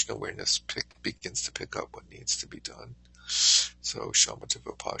vipassana, awareness begins to pick up what needs to be done. So shamatha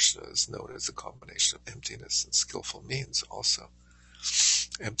vipassana is known as a combination of emptiness and skillful means also.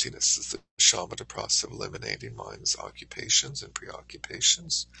 Emptiness is the shamatha process of eliminating mind's occupations and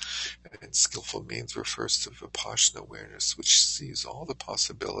preoccupations, and skillful means refers to vipassana awareness, which sees all the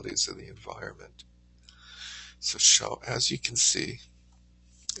possibilities of the environment. So as you can see,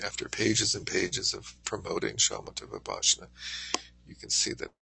 after pages and pages of promoting shamatha vipassana, you can see that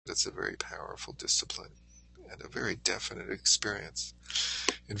it's a very powerful discipline. and a very definite experience.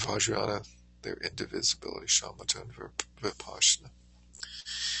 In Vajrayana, they're indivisibility, shamatha and vipassana.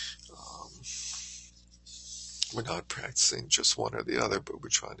 We're not practicing just one or the other, but we're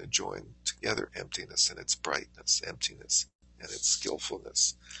trying to join together emptiness and its brightness, emptiness and its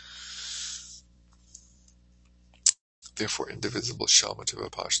skillfulness. Therefore, indivisible shamatha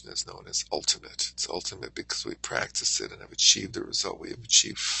vipassana is known as ultimate. It's ultimate because we practice it and have achieved the result. We have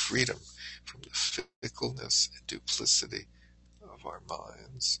achieved freedom from the fickleness and duplicity of our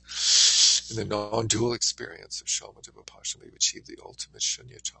minds. In the non-dual experience of shamatha vipassana, we've achieved the ultimate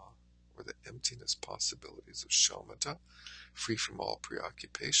shunyata, or the emptiness possibilities of shamatha, free from all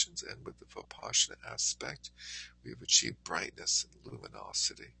preoccupations, and with the vipassana aspect, we have achieved brightness and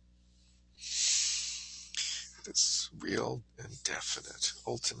luminosity. This real and definite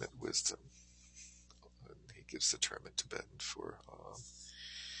ultimate wisdom. And he gives the term in Tibetan for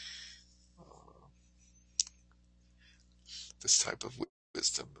this type of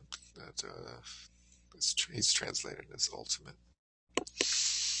wisdom that he's translated as ultimate.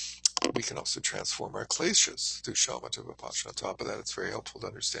 We can also transform our kleshas through shamatha vipassana. On top of that, it's very helpful to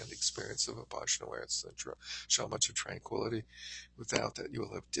understand the experience of vipassana, where it's shamatha tranquility. Without that, you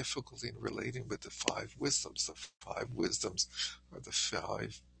will have difficulty in relating with the five wisdoms. The five wisdoms are the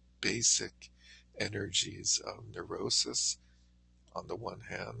five basic energies of neurosis, on the one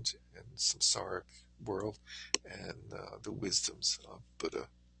hand, in samsaric world, and the wisdoms of Buddha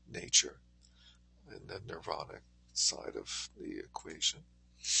nature in the nirvanic side of the equation.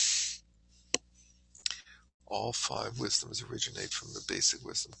 All five wisdoms originate from the basic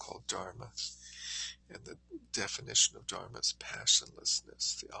wisdom called Dharma, and the definition of Dharma is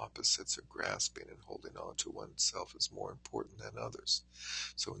passionlessness. The opposites are grasping and holding on to oneself as more important than others.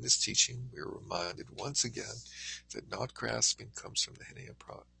 So in this teaching, we are reminded once again that not grasping comes from the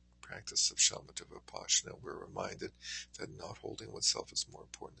Hinayana practice of shamatha vipassana. We're reminded that not holding oneself as more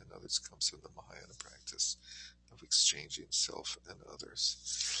important than others comes from the Mahayana practice of exchanging self and others.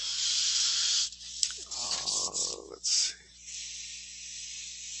 Let's see.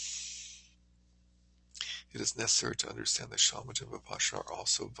 It is necessary to understand that shamatha and vipassana are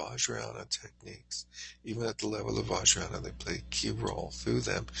also Vajrayana techniques. Even at the level of Vajrayana, they play a key role. Through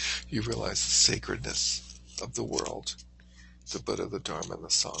them, you realize the sacredness of the world, the Buddha, the Dharma, and the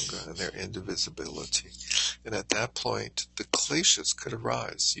Sangha, and their indivisibility. And at that point, the kleshas could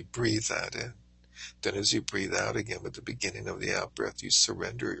arise. You breathe that in. Then as you breathe out again with the beginning of the out-breath, you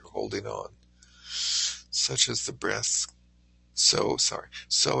surrender, you're holding on. Such as the breath, so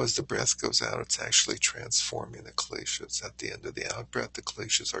as the breath goes out, it's actually transforming the kleshas. At the end of the out-breath, the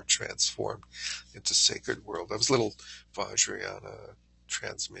kleshas are transformed into sacred world. That was a little Vajrayana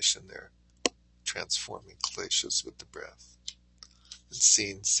transmission there, transforming kleshas with the breath and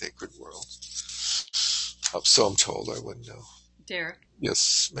seeing sacred world. So I'm told, I wouldn't know. Derek?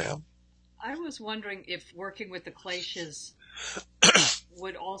 Yes, ma'am? I was wondering if working with the kleshas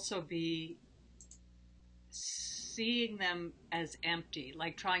would also be seeing them as empty,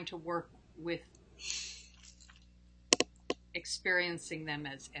 like trying to work with experiencing them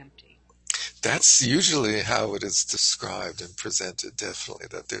as empty. That's usually how it is described and presented, definitely,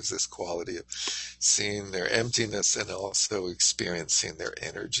 that there's this quality of seeing their emptiness and also experiencing their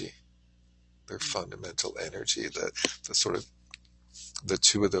energy, their fundamental energy, the sort of the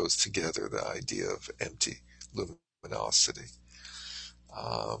two of those together, the idea of empty luminosity.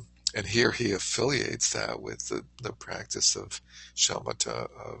 And here he affiliates that with the practice of shamatha,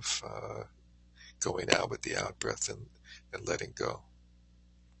 of going out with the out-breath and letting go.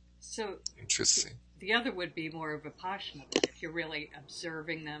 So interesting. The other would be more of vipassana, if you're really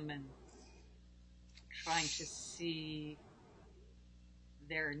observing them and trying to see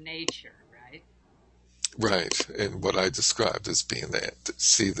their nature, right? Right, and what I described as being that,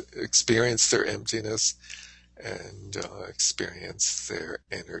 experience their emptiness and experience their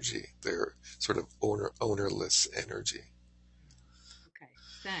energy, their sort of ownerless energy. Okay,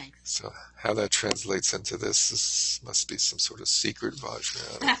 thanks. So how that translates into this must be some sort of secret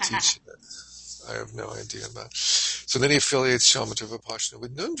Vajrayana teaching that I have no idea about. So then he affiliates shamatha vipassana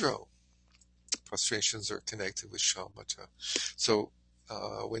with Nundro. Prostrations are connected with shamatha. So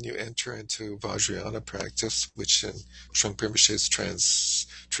when you enter into Vajrayana practice, which in Trungpa Rinpoche's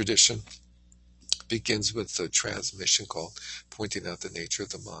tradition begins with the transmission called pointing out the nature of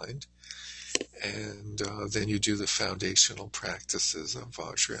the mind, and then you do the foundational practices of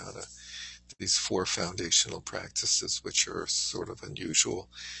Vajrayana, these 4 foundational practices, which are sort of unusual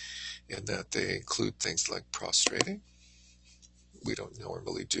in that they include things like prostrating. We don't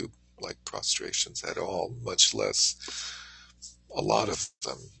normally do like prostrations at all, much less a lot of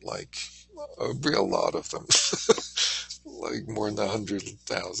them, like a real lot of them, like more than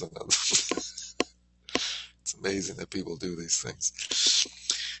 100,000 of them. It's amazing that people do these things.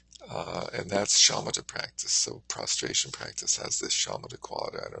 And that's shamatha practice. So prostration practice has this shamatha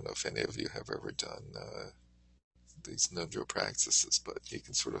quality. I don't know if any of you have ever done these nundro practices, but you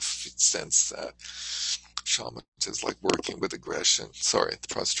can sort of sense that shamatha is like working with aggression. Sorry, the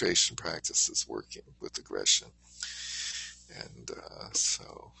prostration practice is working with aggression. And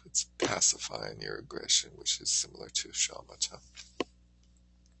so it's pacifying your aggression, which is similar to shamatha.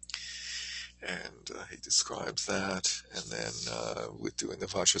 And he describes that. And then with doing the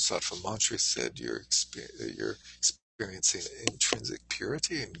Vajrasattva mantra, he said you're experiencing intrinsic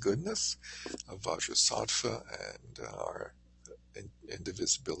purity and goodness of Vajrasattva and our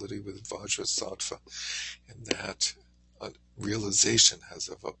indivisibility with Vajrasattva. And that realization has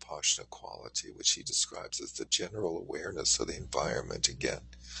a Vipassana quality, which he describes as the general awareness of the environment again.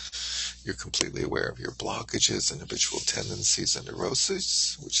 You're completely aware of your blockages and habitual tendencies and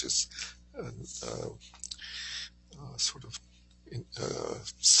neuroses, which is sort of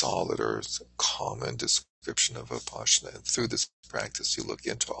solid or common description of Vipassana. And through this practice, you look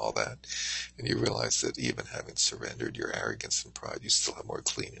into all that, and you realize that even having surrendered your arrogance and pride, you still have more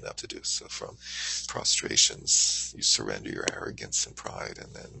cleaning up to do. So from prostrations, you surrender your arrogance and pride,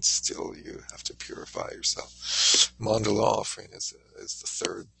 and then still you have to purify yourself. Mandala offering is the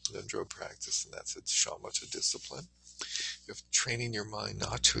third nundro practice, and that's its shamatha discipline. You're training your mind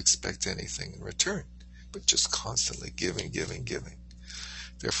not to expect anything in return, but just constantly giving, giving, giving.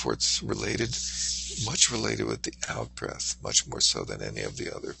 Therefore, it's much related with the out-breath, much more so than any of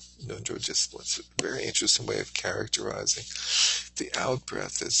the other nundro disciplines. A very interesting way of characterizing the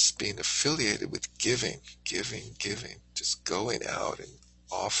out-breath as being affiliated with giving, giving, giving, just going out and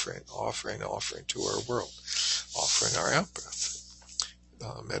offering, offering, offering to our world, offering our out-breath.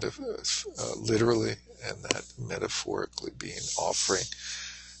 Literally, and that metaphorically being offering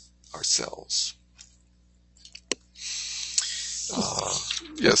ourselves.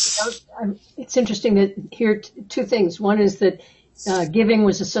 Yes. It's interesting that here two things. One is that giving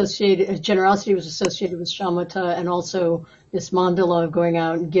was associated, generosity was associated with shamatha, and also this mandala of going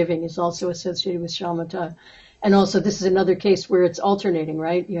out and giving is also associated with shamatha. And also this is another case where it's alternating,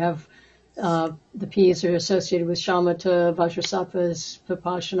 right? You have the P's are associated with shamatha, Vajrasattva is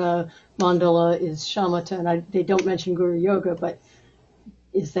Vipassana, mandala is shamatha, and they don't mention Guru Yoga, but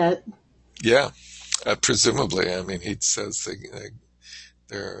is that? Yeah, presumably. I mean, he says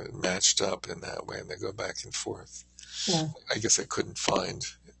they're matched up in that way, and they go back and forth. Yeah. I guess I couldn't find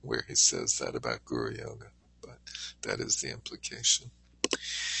where he says that about Guru Yoga, but that is the implication.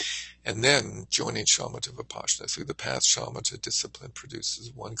 And then joining shamatha Vipassana through the path, shamatha discipline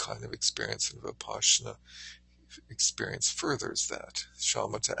produces one kind of experience, and Vipassana experience furthers that.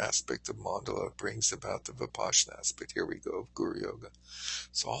 Shamatha aspect of mandala brings about the Vipassana aspect. Here we go, of Guru Yoga.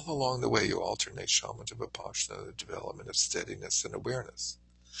 So all along the way, you alternate shamatha Vipassana, the development of steadiness and awareness.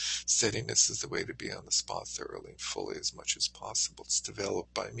 Steadiness is the way to be on the spot thoroughly and fully as much as possible. It's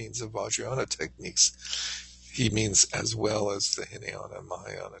developed by means of Vajrayana techniques. He means as well as the Hinayana and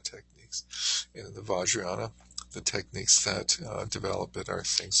Mahayana techniques. In the Vajrayana, the techniques that develop it are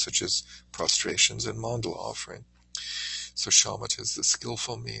things such as prostrations and mandala offering. So shamatha is the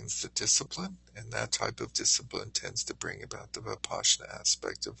skillful means, the discipline, and that type of discipline tends to bring about the Vipassana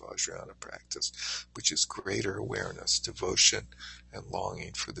aspect of Vajrayana practice, which is greater awareness, devotion, and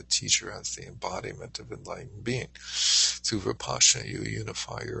longing for the teacher as the embodiment of enlightened being. Through Vipassana, you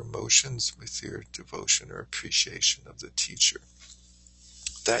unify your emotions with your devotion or appreciation of the teacher.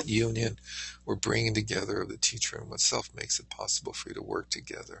 That union or bringing together of the teacher and oneself makes it possible for you to work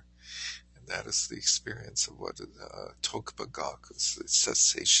together. That is the experience of what Tokpa Gaku is, the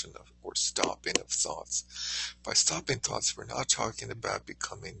cessation of or stopping of thoughts. By stopping thoughts, we're not talking about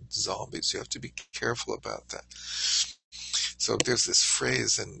becoming zombies. You have to be careful about that. So there's this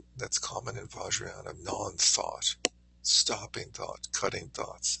phrase that's common in Vajrayana, non-thought, stopping thought, cutting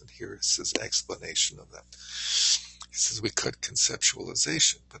thoughts. And here is his explanation of that. He says we cut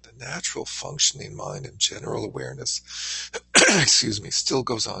conceptualization, but the natural functioning mind and general awareness still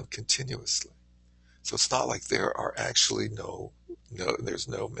goes on continuously. So it's not like there are actually there's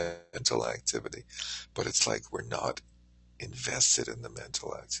no mental activity, but it's like we're not invested in the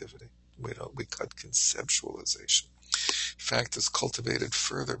mental activity. We cut conceptualization. In fact, it's cultivated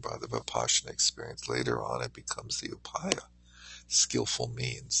further by the Vipassana experience. Later on, it becomes the upaya, skillful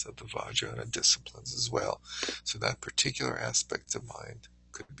means of the Vajrayana disciplines as well. So that particular aspect of mind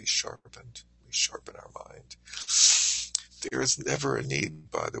could be sharpened. We sharpen our mind. There is never a need,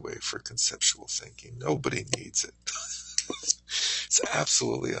 by the way, for conceptual thinking. Nobody needs it. It's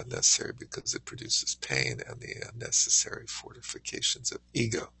absolutely unnecessary because it produces pain and the unnecessary fortifications of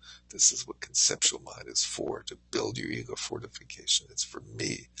ego. This is what conceptual mind is for, to build your ego fortification. It's for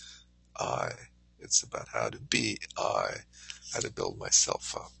me, I. It's about how to be I, how to build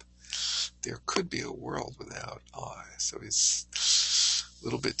myself up. There could be a world without I. So he's a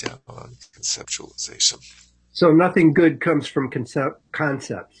little bit down on conceptualization. So nothing good comes from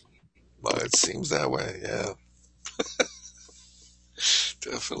concepts. Well, it seems that way, yeah.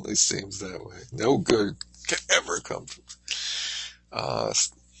 Definitely seems that way. No good can ever come from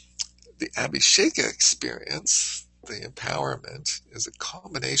the Abhisheka experience. The empowerment is a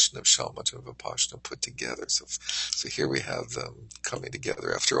combination of shamatha and vipassana put together. So here we have them coming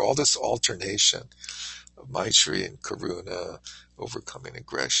together after all this alternation of Maitri and Karuna, overcoming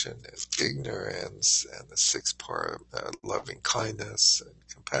aggression and ignorance, and the sixth part, loving kindness and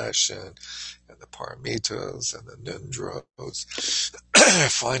compassion, and the paramitas and the nundros.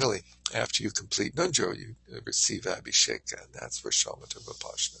 Finally, after you complete nundro, you receive abhisheka, and that's where shamatha and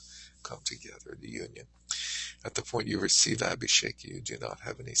vipassana come together, the union. At the point you receive abhisheka, you do not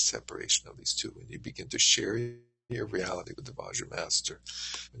have any separation of these two. When you begin to share your reality with the Vajramaster,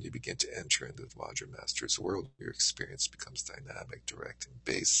 when you begin to enter into the Vajramaster's world, your experience becomes dynamic, direct, and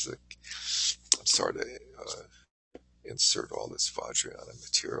basic. I'm sorry to insert all this Vajrayana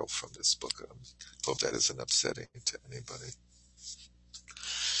material from this book. I hope that isn't upsetting to anybody.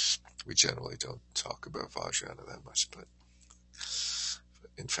 We generally don't talk about Vajrayana that much, but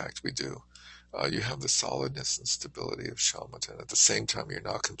in fact we do. You have the solidness and stability of shamatha, and at the same time you're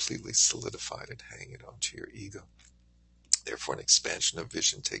not completely solidified and hanging onto your ego. Therefore, an expansion of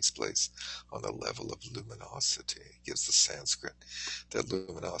vision takes place on the level of luminosity. It gives the Sanskrit. That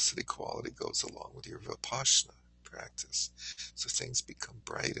luminosity quality goes along with your vipassana practice. So things become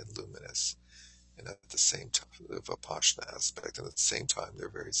bright and luminous. And at the same time, the vipassana aspect, and at the same time, they're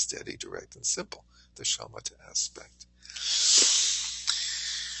very steady, direct, and simple, the shamatha aspect.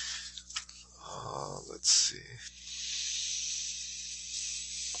 Let's see.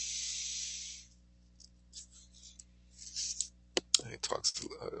 He talks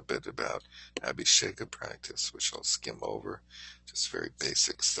a bit about Abhisheka practice, which I'll skim over. Just very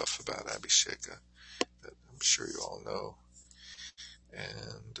basic stuff about Abhisheka that I'm sure you all know.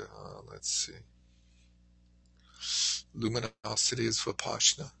 And let's see. Luminosity is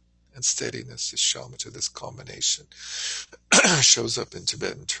vipassana, and steadiness is shamatha. This combination shows up in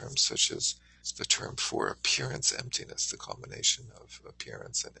Tibetan terms such as the term for appearance emptiness, the combination of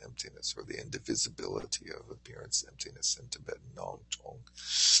appearance and emptiness, or the indivisibility of appearance emptiness in Tibetan Nong Tong,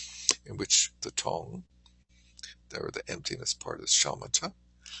 in which the Tong, or the emptiness part, is shamatha,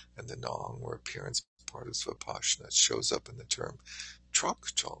 and the Nong, or appearance part, is vipassana. It shows up in the term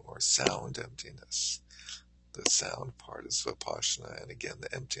Trok Tong, or sound emptiness. The sound part is vipassana, and again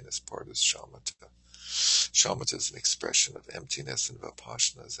the emptiness part is shamatha. Shamatha is an expression of emptiness, and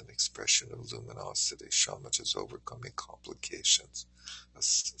vipassana is an expression of luminosity. Shamatha is overcoming complications, a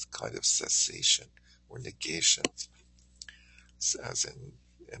kind of cessation or negation, as in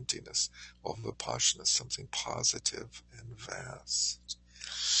emptiness, while vipassana is something positive and vast.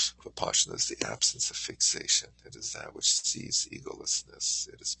 Vipassana is the absence of fixation. It is that which sees egolessness.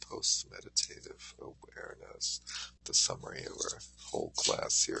 It is post-meditative awareness. The summary of our whole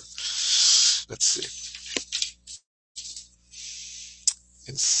class here. Let's see.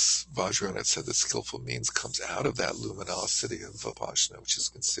 In Vajrayana, it said that skillful means comes out of that luminosity of vipassana, which is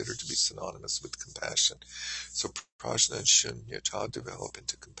considered to be synonymous with compassion. So prajna and shunyata develop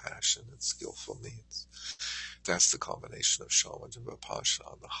into compassion and skillful means. That's the combination of shamatha and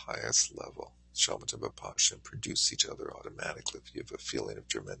vipassana on the highest level. Shamatha and vipassana produce each other automatically. If you have a feeling of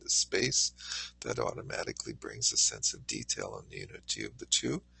tremendous space, that automatically brings a sense of detail, and the unity of the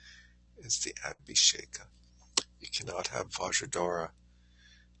two is the abhisheka. You cannot have vajradhara,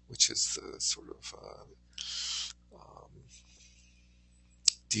 which is the sort of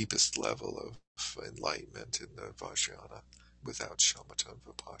deepest level of enlightenment in the Vajrayana, without shamatha and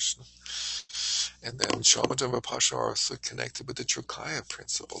vipassana. And then shamatha and vipassana are also connected with the Trikaya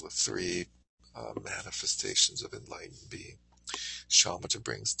principle, the three manifestations of enlightened being. Shamatha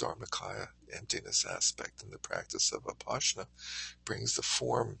brings dharmakaya, emptiness aspect, and the practice of vipassana brings the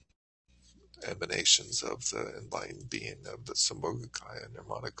form emanations of the enlightened being of the Sambhogakaya and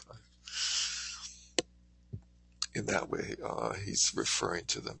Nirmanakaya. In that way, he's referring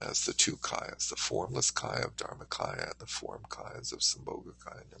to them as the two kayas, the formless kaya of Dharmakaya and the form kayas of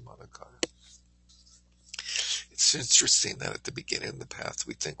Sambhogakaya and Nirmanakaya. it's interesting that at the beginning of the path,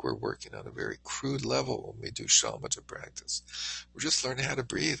 we think we're working on a very crude level when we do shamatha practice. We're just learning how to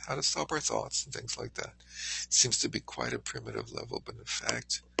breathe, how to stop our thoughts and things like that. It seems to be quite a primitive level, but in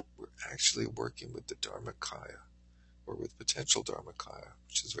fact, we're actually working with the Dharmakaya, or with potential Dharmakaya,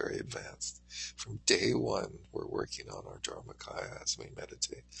 which is very advanced. From day one, we're working on our Dharmakaya as we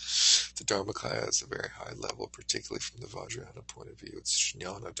meditate. The Dharmakaya is a very high level, particularly from the Vajrayana point of view. It's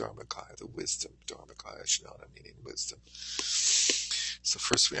Jnana Dharmakaya, the wisdom Dharmakaya, Jnana meaning wisdom. So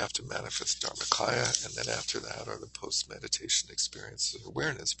first we have to manifest Dharmakaya, and then after that are the post-meditation experiences,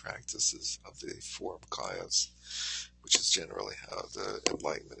 awareness practices of the form Kayas, which is generally how the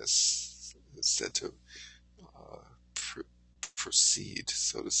enlightenment is said to proceed,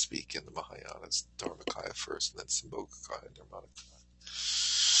 so to speak, in the Mahayanas. Dharmakaya first, and then Sambhogakaya, Nirmanakaya.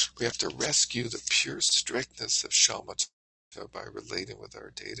 We have to rescue the pure strictness of shamatha by relating with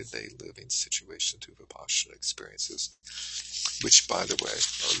our day-to-day living situation to Vipassana experiences, which, by the way,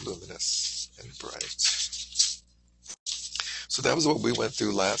 are luminous and bright. So that was what we went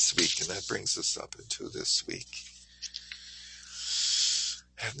through last week, and that brings us up into this week.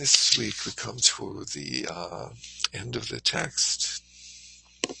 And this week we come to the end of the text,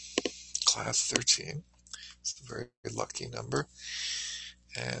 class 13. It's a very lucky number.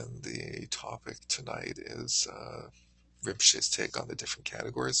 And the topic tonight is Rinpoche's take on the different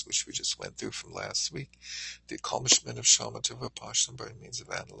categories, which we just went through from last week. The accomplishment of shamatha vipassana by means of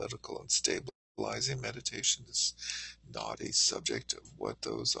analytical and stabilizing meditation, this naughty subject of what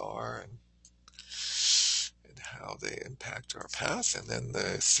those are and how they impact our path, and then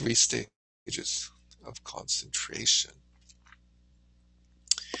the 3 stages of concentration.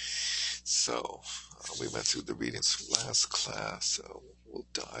 So we went through the readings from last class, so we'll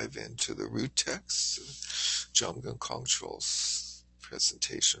dive into the root text, Jamgon Kongtrul's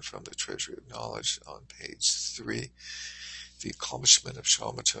presentation from the Treasury of Knowledge on page 3. The accomplishment of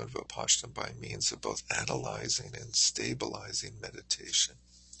shamatha and vipassana by means of both analyzing and stabilizing meditation.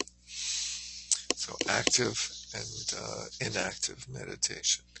 So active and inactive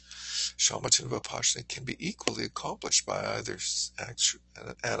meditation. Shamatha and vipassana can be equally accomplished by either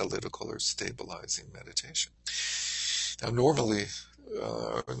analytical or stabilizing meditation. Now normally,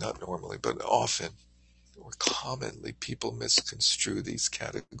 not normally, but often or commonly, people misconstrue these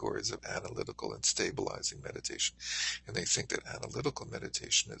categories of analytical and stabilizing meditation, and they think that analytical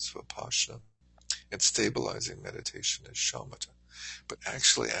meditation is vipassana and stabilizing meditation is shamatha. But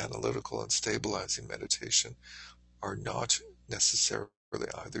actually, analytical and stabilizing meditation are not necessarily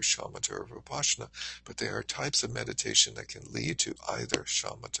either shamatha or vipassana, but they are types of meditation that can lead to either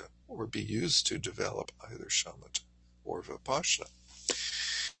shamatha or be used to develop either shamatha or vipassana.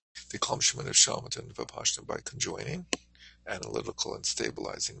 The accomplishment of shamatha and vipassana by conjoining analytical and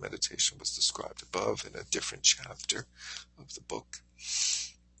stabilizing meditation was described above in a different chapter of the book.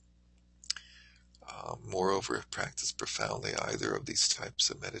 Moreover, if practiced profoundly, either of these types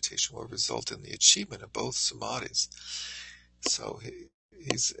of meditation will result in the achievement of both samadhis. So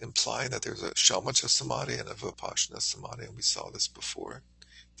he's implying that there's a shamatha samadhi and a vipassana samadhi, and we saw this before,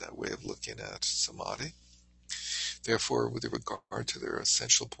 that way of looking at samadhi. Therefore, with regard to their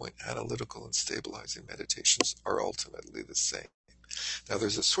essential point, analytical and stabilizing meditations are ultimately the same. Now,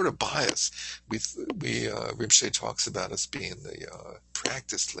 there's a sort of bias. Rinpoche talks about us being the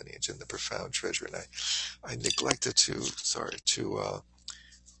practice lineage in the Profound Treasure, and I neglected to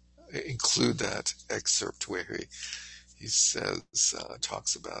include that excerpt where he says,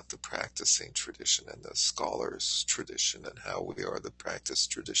 talks about the practicing tradition and the scholars tradition, and how we are the practice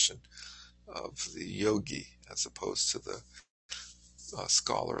tradition of the yogi as opposed to the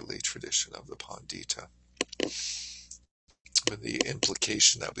scholarly tradition of the Pandita. With the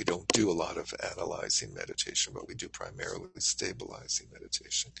implication that we don't do a lot of analyzing meditation, but we do primarily stabilizing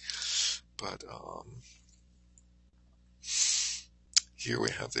meditation. But here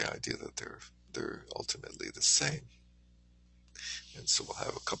we have the idea that they're ultimately the same. And so we'll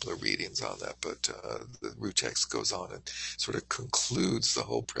have a couple of readings on that, but the root text goes on and sort of concludes the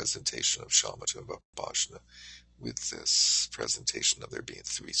whole presentation of shamatha and vipassana with this presentation of there being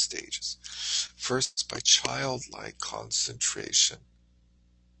 3 stages. First, by childlike concentration.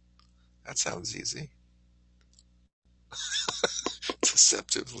 That sounds easy.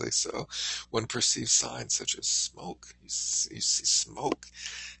 Deceptively so. One perceives signs such as smoke. You see smoke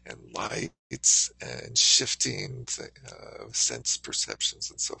and lights and shifting sense perceptions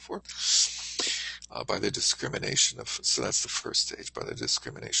and so forth. By the discrimination of, so that's the first stage, by the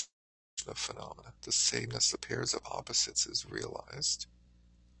discrimination of phenomena. The sameness of pairs of opposites is realized.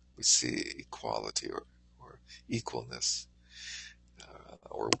 We see equality or equalness.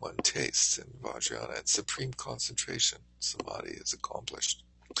 or one taste in Vajrayana, and supreme concentration, samadhi, is accomplished.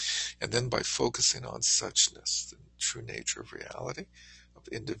 And then by focusing on suchness, the true nature of reality, of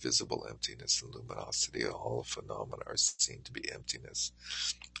indivisible emptiness and luminosity, all phenomena are seen to be emptiness,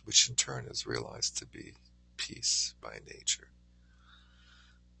 which in turn is realized to be peace by nature,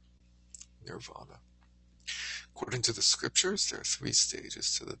 nirvana. According to the scriptures, there are 3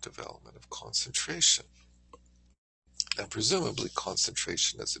 stages to the development of concentration. And presumably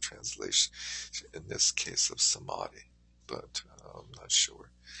concentration is a translation, in this case, of samadhi, but I'm not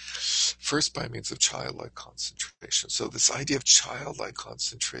sure. First, by means of childlike concentration. So this idea of childlike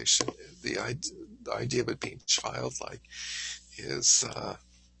concentration, the idea of it being childlike is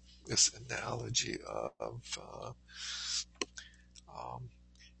this analogy of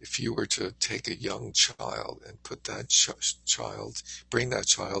if you were to take a young child and put that bring that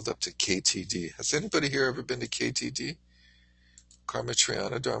child up to KTD. Has anybody here ever been to KTD?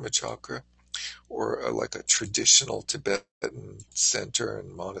 Karmatriyana Dharmachakra? Or like a traditional Tibetan center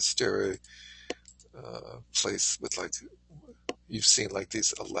and monastery place with, like, you've seen like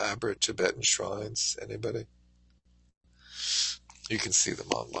these elaborate Tibetan shrines? Anybody? You can see them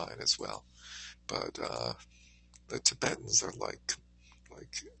online as well. But the Tibetans are like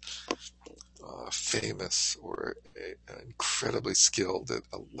famous or incredibly skilled at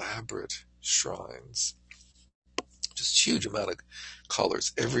elaborate shrines. Just huge amount of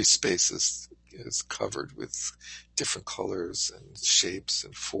colors. Every space is covered with different colors and shapes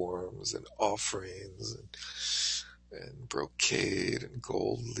and forms and offerings and brocade and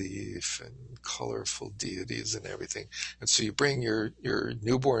gold leaf and colorful deities and everything. And so you bring your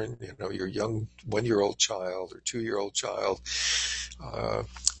newborn, your young 1-year-old child or 2-year-old child,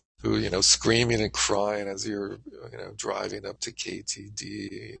 who, screaming and crying as you're, driving up to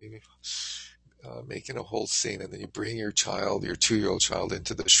KTD, making a whole scene, and then you bring your 2-year-old child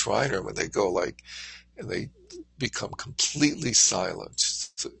into the shrine room, and they go and they become completely silent.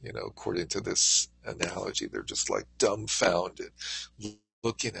 So, according to this analogy, they're just like dumbfounded,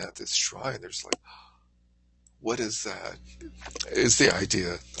 looking at this shrine. They're just like, what is that? Is the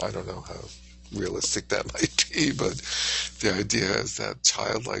idea. I don't know how realistic that might be, but the idea is that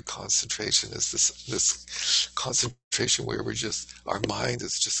childlike concentration is this concentration where our mind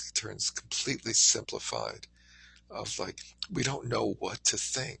turns completely simplified, of like, we don't know what to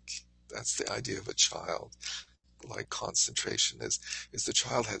think. That's the idea of a child. Like concentration is the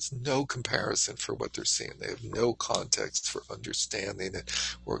child has no comparison for what they're seeing. They have no context for understanding it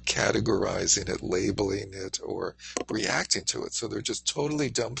or categorizing it, labeling it, or reacting to it. So they're just totally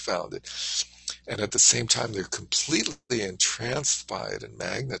dumbfounded. And at the same time, they're completely entranced by it and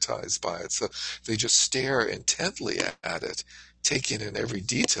magnetized by it. So they just stare intently at it, taking in every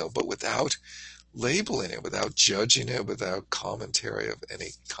detail, but without labeling it, without judging it, without commentary of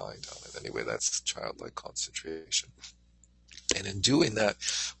any kind on it. Anyway, that's childlike concentration. And in doing that,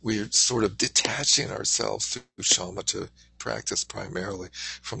 we're sort of detaching ourselves through shamatha practice primarily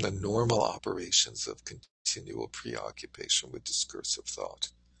from the normal operations of continual preoccupation with discursive thought,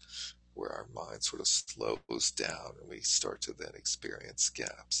 where our mind sort of slows down and we start to then experience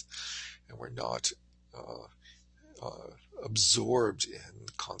gaps. And we're not absorbed in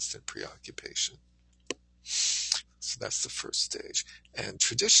constant preoccupation. So that's the first stage. And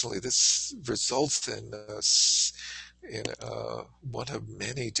traditionally, this results in one of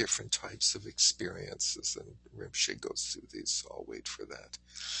many different types of experiences. And Rinpoche goes through these, so I'll wait for that.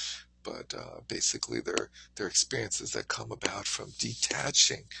 But basically, they're experiences that come about from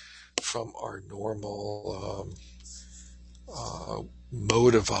detaching from our normal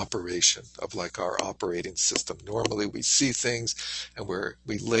mode of operation, of like our operating system. Normally we see things and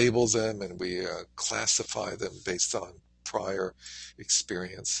we label them and we classify them based on prior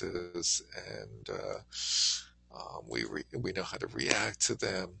experiences, and we know how to react to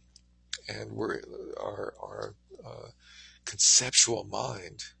them, and our conceptual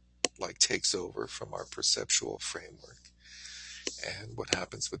mind like takes over from our perceptual framework. And what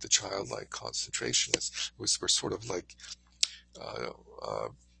happens with the childlike concentration is we're sort of like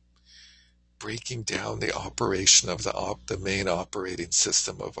breaking down the operation of the main operating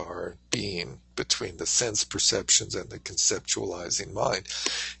system of our being between the sense perceptions and the conceptualizing mind.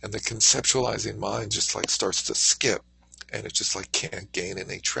 And the conceptualizing mind just like starts to skip, and it just like can't gain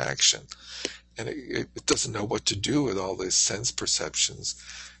any traction. And it doesn't know what to do with all these sense perceptions.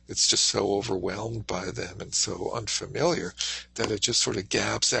 It's just so overwhelmed by them and so unfamiliar that it just sort of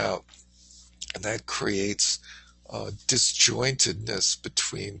gaps out. And that creates disjointedness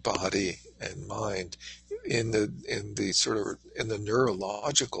between body and mind in the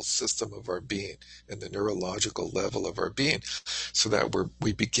neurological system of our being, in the neurological level of our being, so that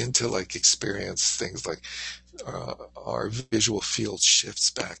we begin to like experience things like our visual field shifts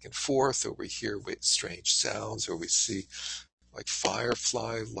back and forth, or we hear strange sounds, or we see like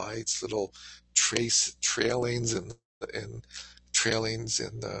firefly lights, little trailings in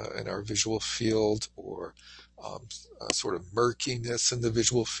our visual field, or sort of murkiness in the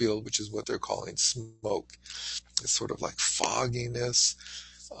visual field, which is what they're calling smoke. It's sort of like fogginess.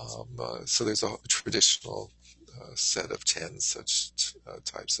 So there's a traditional set of 10 such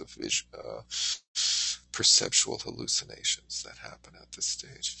types of perceptual hallucinations that happen at this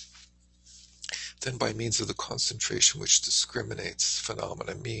stage. Then by means of the concentration which discriminates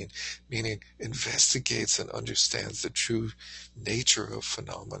phenomena, meaning investigates and understands the true nature of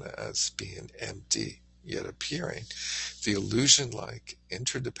phenomena as being empty yet appearing, the illusion-like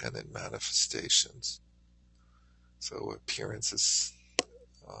interdependent manifestations. So appearance is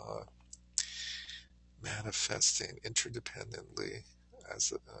manifesting interdependently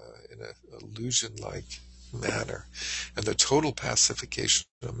as in an illusion-like manner, and the total pacification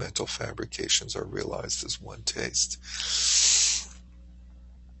of mental fabrications are realized as one taste.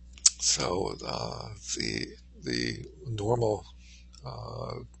 So the normal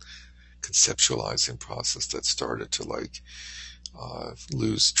conceptualizing process that started to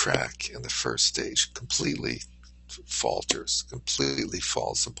lose track in the first stage completely falters, completely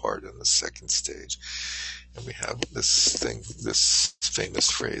falls apart in the second stage. And we have this famous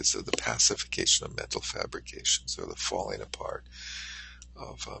phrase of the pacification of mental fabrications, or the falling apart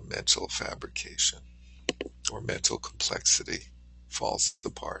of mental fabrication, or mental complexity falls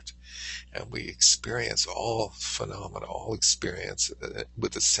apart. And we experience all phenomena, all experience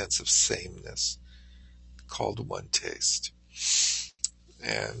with a sense of sameness, called one taste.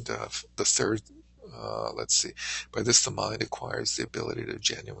 And the third, let's see, by this the mind acquires the ability to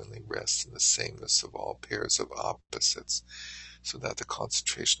genuinely rest in the sameness of all pairs of opposites, so that the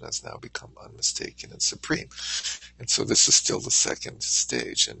concentration has now become unmistaken and supreme. And so this is still the second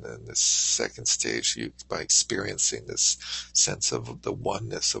stage. And then this second stage, by experiencing this sense of the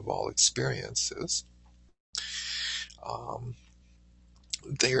oneness of all experiences,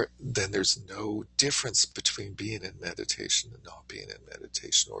 then there's no difference between being in meditation and not being in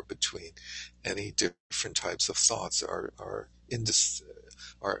meditation, or between any different types of thoughts are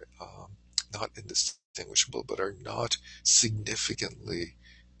not indistinguishable, but are not significantly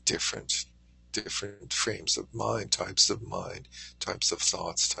different frames of mind, types of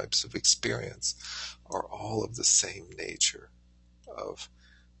thoughts, types of experience, are all of the same nature of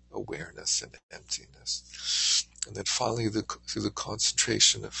awareness and emptiness. And then finally, through the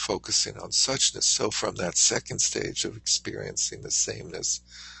concentration of focusing on suchness, so from that second stage of experiencing the sameness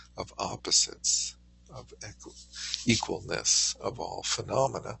of opposites, of equalness of all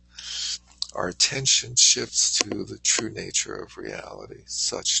phenomena, our attention shifts to the true nature of reality,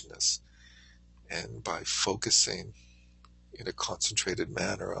 suchness. And by focusing in a concentrated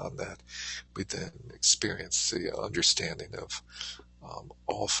manner on that, we then experience the understanding of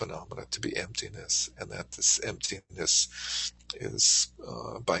all phenomena to be emptiness, and that this emptiness is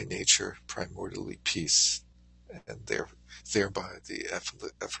by nature primordially peace, and thereby the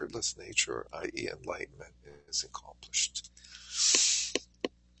effortless nature, i.e. enlightenment, is accomplished.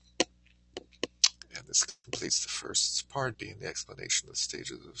 And this completes the first part, being the explanation of the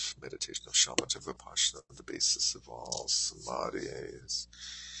stages of meditation of shamatha vipassana, the basis of all samadhis.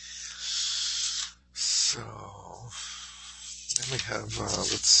 So then we have,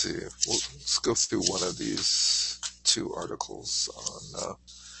 let's see, let's go through one of these two articles on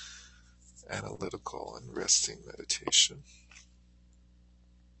analytical and resting meditation.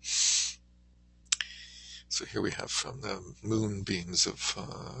 So here we have from the Moonbeams of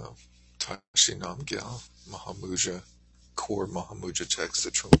Tashi Namgyal Mahamudra, core Mahamudra text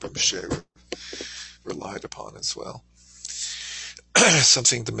that Trungpa Rinpoche relied upon as well.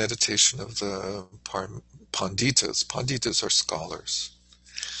 Something, the meditation of the Panditas. Panditas are scholars.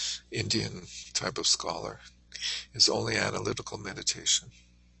 Indian type of scholar is only analytical meditation.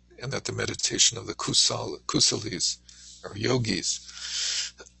 And that the meditation of the Kusalis, or yogis,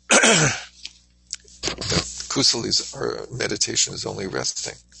 that Kusalis, our meditation is only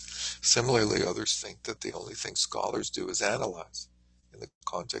resting. Similarly, others think that the only thing scholars do is analyze in the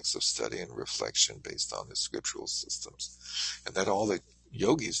context of study and reflection based on the scriptural systems, and that all that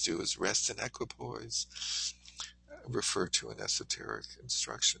yogis do is rest in equipoise, referred to in esoteric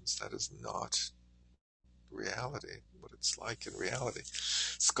instructions. That is not reality, what it's like in reality.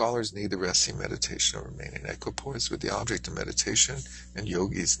 Scholars need the resting meditation of remaining equipoise with the object of meditation, and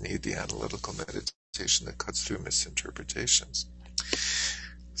yogis need the analytical meditation that cuts through misinterpretations,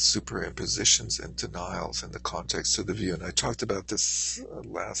 superimpositions, and denials in the context of the view. And I talked about this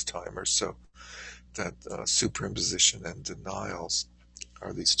last time or so, that superimposition and denials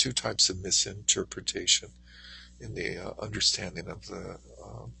are these two types of misinterpretation in the understanding of the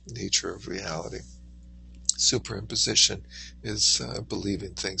nature of reality. Superimposition is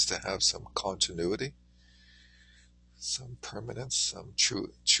believing things to have some continuity, some permanence, some true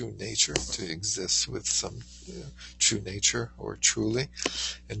nature, to exist with some true nature or truly.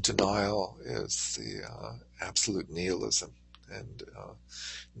 And denial is the absolute nihilism and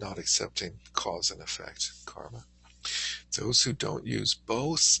not accepting cause and effect, karma. Those who don't use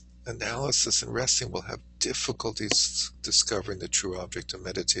both analysis and resting will have difficulties discovering the true object of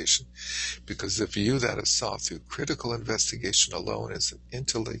meditation, because the view that is sought through critical investigation alone is an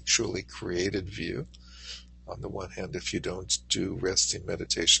intellectually created view. On the one hand, if you don't do resting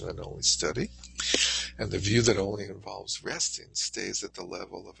meditation and only study, and the view that only involves resting stays at the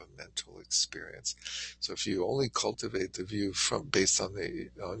level of a mental experience. So if you only cultivate the view based on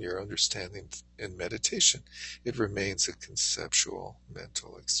your understanding in meditation, it remains a conceptual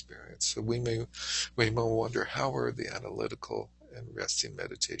mental experience. So we may wonder, how are the analytical and resting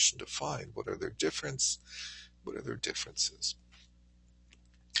meditation defined? What are their differences?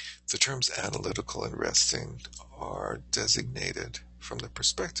 The terms analytical and resting are designated from the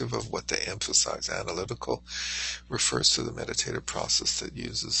perspective of what they emphasize. Analytical refers to the meditative process that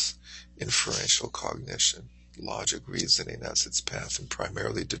uses inferential cognition, logic, reasoning as its path, and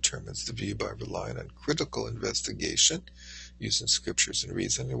primarily determines the view by relying on critical investigation using scriptures and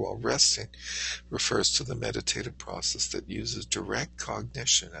reasoning, while resting refers to the meditative process that uses direct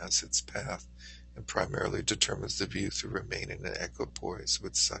cognition as its path and primarily determines the view through remaining in equipoise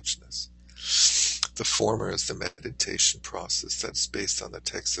with suchness. The former is the meditation process that's based on the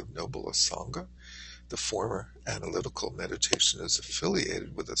text of Noble Asanga. The former, analytical meditation, is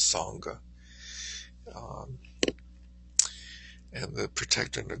affiliated with Asanga, and the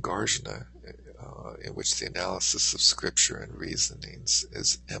Protector Nagarjuna, in which the analysis of scripture and reasonings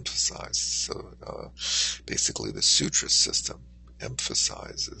is emphasized. So basically the sutra system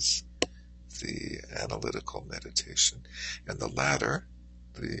emphasizes the analytical meditation, and the latter,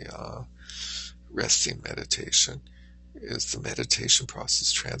 the resting meditation, is the meditation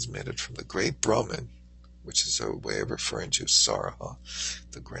process transmitted from the great Brahman, which is a way of referring to Saraha,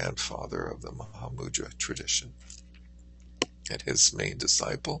 the grandfather of the Mahamudra tradition, and his main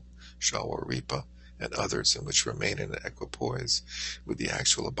disciple, Shawarripa, and others, in which remaining in equipoise with the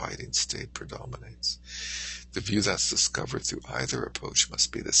actual abiding state predominates. The view that's discovered through either approach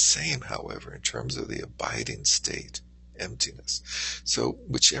must be the same, however, in terms of the abiding state, emptiness. So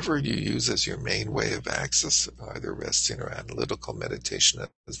whichever you use as your main way of access, either resting or analytical meditation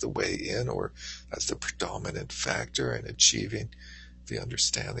as the way in or as the predominant factor in achieving the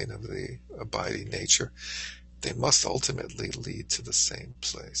understanding of the abiding nature, they must ultimately lead to the same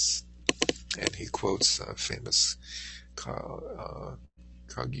place. And he quotes a famous Kagyupa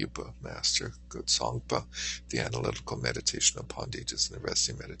master, Gotsangpa: the analytical meditation of Panditas and the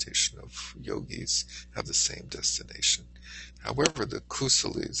resting meditation of yogis have the same destination. However, the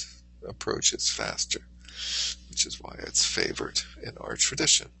Kusali's approach is faster, which is why it's favored in our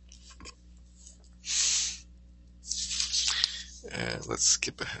tradition. And let's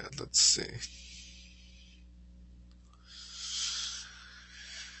skip ahead. Let's see.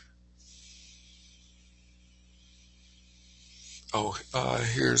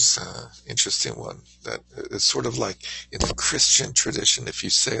 Here's an interesting one that is sort of like in the Christian tradition. If you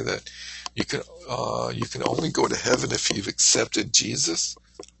say that you can only go to heaven if you've accepted Jesus.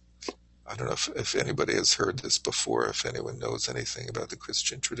 I don't know if anybody has heard this before. If anyone knows anything about the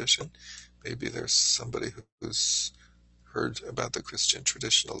Christian tradition, maybe there's somebody who's heard about the Christian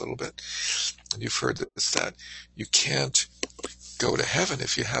tradition a little bit, and you've heard this, that you can't go to heaven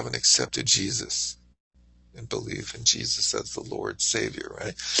if you haven't accepted Jesus and believe in Jesus as the Lord Savior,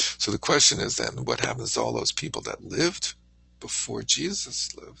 right? So the question is then, what happens to all those people that lived before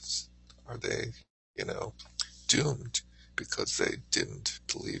Jesus lives? Are they, doomed because they didn't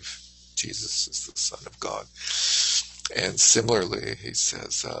believe Jesus is the Son of God? And similarly, he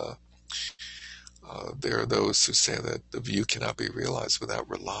says, there are those who say that the view cannot be realized without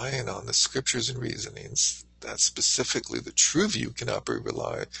relying on the scriptures and reasonings, that specifically the true view cannot be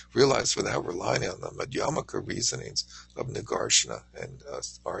realized without relying on the Madhyamaka reasonings of Nagarjuna and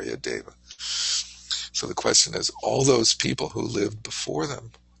Aryadeva. So the question is, all those people who lived before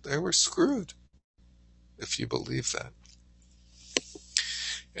them, they were screwed, if you believe that.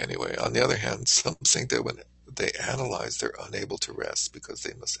 Anyway, on the other hand, some think that when they analyze, they're unable to rest because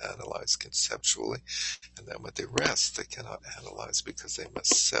they must analyze conceptually. And then when they rest, they cannot analyze because they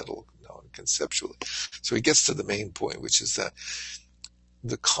must settle non-conceptually. So he gets to the main point, which is that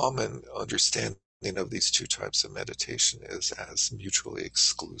the common understanding of these two types of meditation is as mutually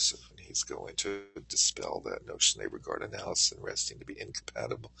exclusive. And he's going to dispel that notion. They regard analysis and resting to be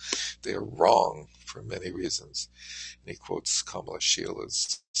incompatible. They are wrong for many reasons. And he quotes Kamala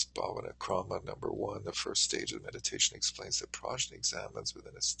Shila's Bhavana Krama number 1, the first stage of meditation, explains that prajna examines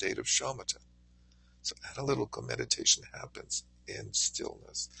within a state of shamatha. So analytical meditation happens in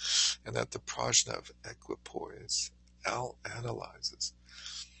stillness, and that the prajna of equipoise analyzes.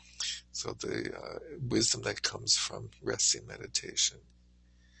 So the wisdom that comes from resting meditation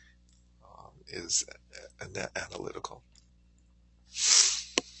is analytical.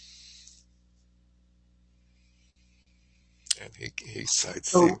 And he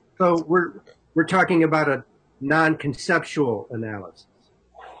cites So we're talking about a non-conceptual analysis.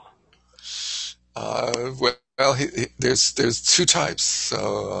 Well, there's two types.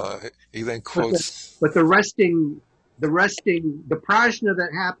 So he then quotes. But the prajna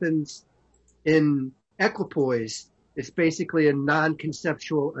that happens in equipoise is basically a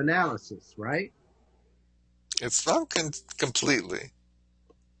non-conceptual analysis, right? It's not completely,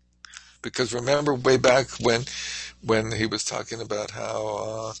 because remember way back when he was talking about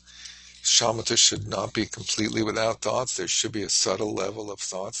how shamatha should not be completely without thoughts. There should be a subtle level of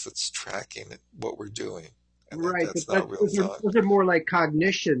thoughts that's tracking what we're doing. And right, that's but not real thought. Those are more like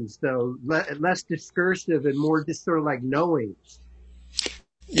cognitions, though, less discursive and more just sort of like knowing.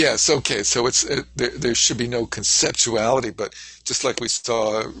 Yes, okay. So there should be no conceptuality, but just like we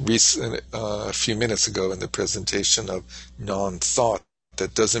saw a few minutes ago in the presentation of non-thought,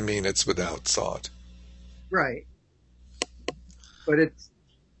 that doesn't mean it's without thought. Right. But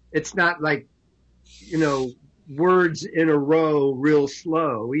it's not like, words in a row real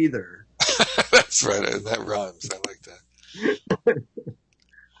slow either. That's right, and that rhymes. I like that.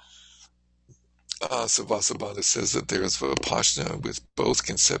 So Vasubandhu says that there is Vipassana with both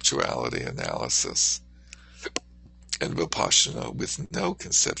conceptuality analysis and Vipassana with no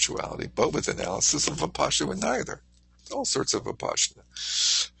conceptuality, but with analysis, and Vipassana with neither. All sorts of Vipassana.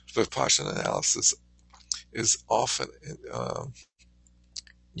 Vipassana analysis is often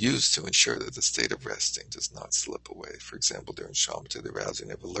used to ensure that the state of resting does not slip away. For example, during shamatha, the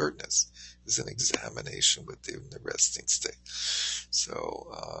arousing of alertness is an examination within the resting state.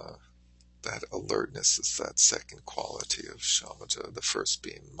 So that alertness is that second quality of shamatha, the first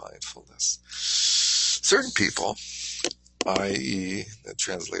being mindfulness. Certain people, i.e. the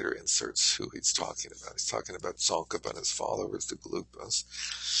translator inserts who he's talking about. He's talking about Tsongkhapa and his followers, the Gelugpas,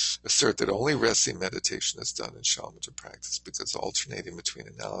 assert that only resting meditation is done in shamatha practice because alternating between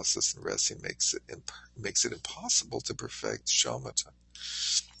analysis and resting makes it impossible to perfect shamatha.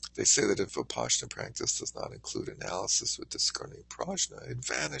 They say that if Vipassana practice does not include analysis with discerning prajna, it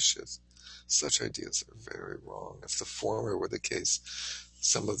vanishes. Such ideas are very wrong. If the former were the case,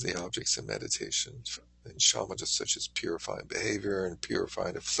 some of the objects in meditation in shamatha, such as purifying behavior and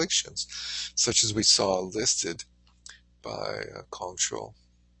purifying afflictions, such as we saw listed by Kongtrul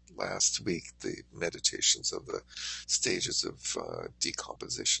last week, the meditations of the stages of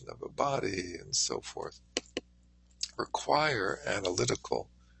decomposition of a body and so forth, require analytical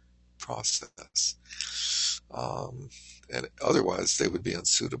process. And otherwise they would be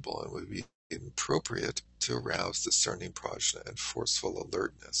unsuitable and would be inappropriate to arouse discerning prajna and forceful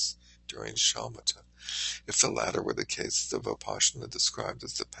alertness during shamatha. If the latter were the case, the Vipassana described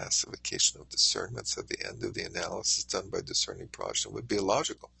as the pacification of discernments at the end of the analysis done by discerning prajna would be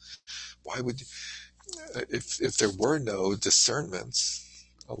illogical. Why would if there were no discernments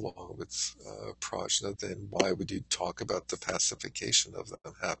along with prajna, then why would you talk about the pacification of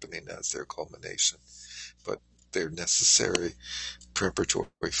them happening as their culmination? But their necessary preparatory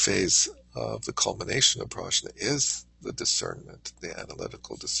phase of the culmination of prajna is the discernment, the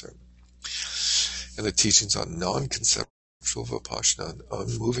analytical discernment. And the teachings on non-conceptual Vipassana and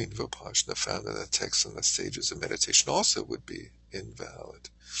unmoving Vipassana found in the text and the stages of meditation also would be invalid.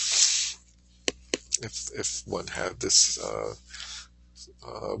 If one had this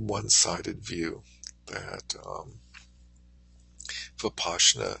one-sided view that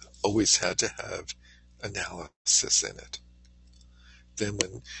Vipassana always had to have analysis in it, then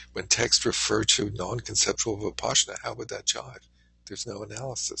when texts refer to non-conceptual Vipassana, how would that jive? There's no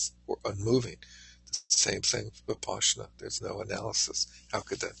analysis. Or unmoving, the same thing, Vipassana, there's no analysis. How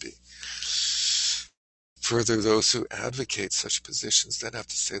could that be? Further, those who advocate such positions then have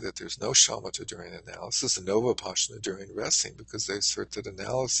to say that there's no shamatha during analysis and no vipassana during resting, because they assert that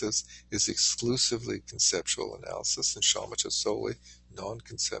analysis is exclusively conceptual analysis and shamatha solely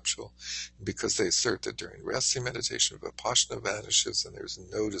non-conceptual, because they assert that during resting meditation vipassana vanishes and there's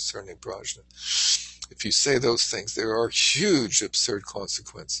no discerning prajna. If you say those things, there are huge absurd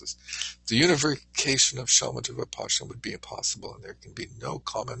consequences. The unification of shamatha vipassana would be impossible, and there can be no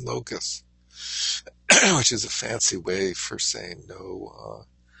common locus, which is a fancy way for saying no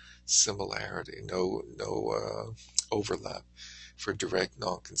similarity, no overlap for direct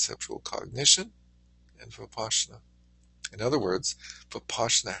non-conceptual cognition and vipassana. In other words,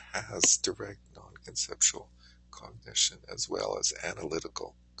 vipassana has direct non-conceptual cognition as well as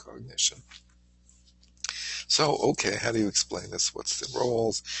analytical cognition. So, okay, how do you explain this? What's the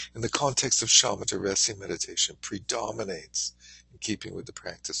roles? In the context of shamatha, resting meditation predominates in keeping with the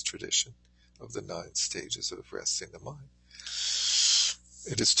practice tradition of the 9 stages of resting the mind.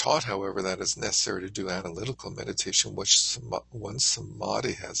 It is taught, however, that it's necessary to do analytical meditation once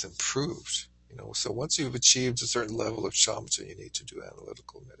samadhi has improved. So once you've achieved a certain level of shamatha, you need to do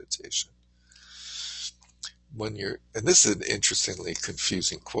analytical meditation. And this is an interestingly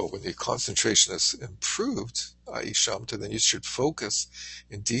confusing quote, when your concentration is improved, i.e. shamatha, then you should focus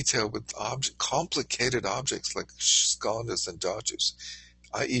in detail with complicated objects like skandhas and dhatus,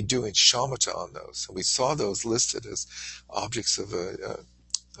 i.e. doing shamatha on those. And we saw those listed as objects of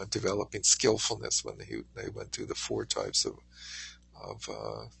developing skillfulness when they went through the 4 types of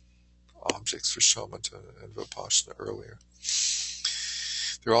objects for shamatha and vipassana earlier.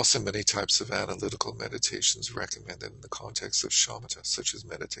 There are also many types of analytical meditations recommended in the context of shamatha, such as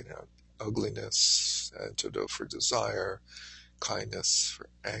meditating on ugliness, antidote for desire, kindness for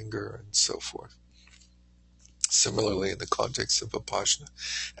anger, and so forth. Similarly, in the context of vipassana,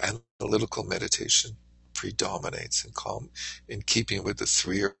 analytical meditation predominates in keeping with the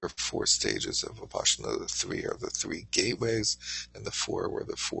 3 or 4 stages of vipassana. The 3 are the 3 gateways, and the 4 were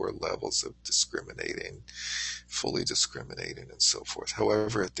the 4 levels of discriminating, fully discriminating, and so forth.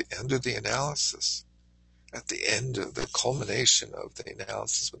 However, at the end of the analysis, at the end of the culmination of the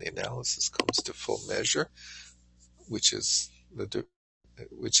analysis, when the analysis comes to full measure, which is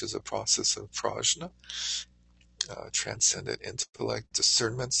a process of prajna, transcendent intellect,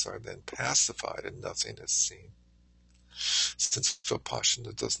 discernments are then pacified and nothing is seen. Since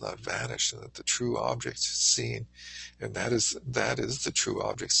vipassana does not vanish, and that the true object is seen, and that is the true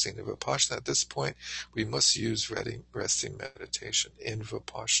object seen in vipassana, at this point we must use resting meditation in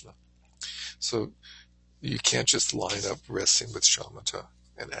vipassana. So you can't just line up resting with shamatha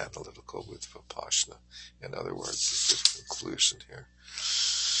and analytical with vipassana. In other words, is the conclusion here.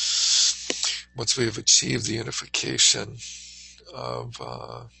 Once we have achieved the unification of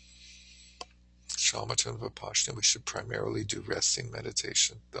shamatha and vipassana, we should primarily do resting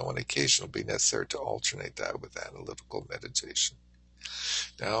meditation, though on occasion it will be necessary to alternate that with analytical meditation.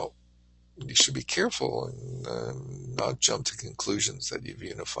 Now, you should be careful and not jump to conclusions that you've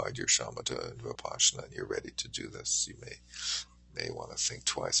unified your shamatha and vipassana and you're ready to do this. You may want to think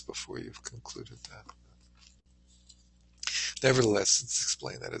twice before you've concluded that. Nevertheless, it's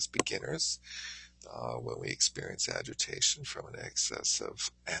explained that as beginners, when we experience agitation from an excess of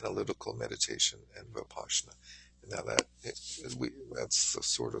analytical meditation and vipassana, and now that's a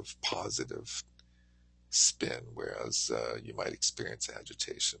sort of positive spin, whereas you might experience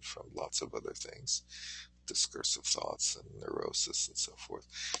agitation from lots of other things, discursive thoughts and neurosis and so forth.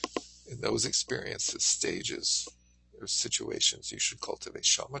 In those experiences, stages, or situations, you should cultivate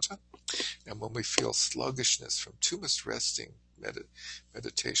shamatha. And when we feel sluggishness from too much resting,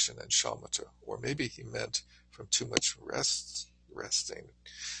 meditation and shamatha, or maybe he meant from too much resting,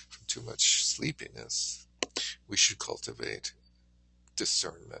 from too much sleepiness, we should cultivate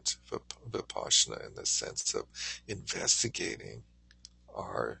discernment, vipassana, in the sense of investigating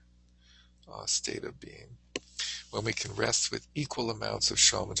our state of being. When we can rest with equal amounts of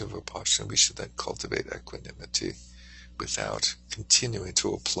shamatha and vipassana, we should then cultivate equanimity without continuing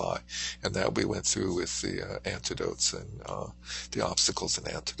to apply. And that we went through with the antidotes and the obstacles and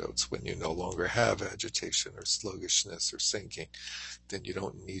antidotes. When you no longer have agitation or sluggishness or sinking, then you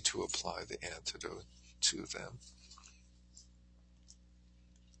don't need to apply the antidote to them.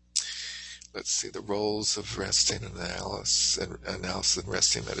 Let's see, the roles of resting and analysis and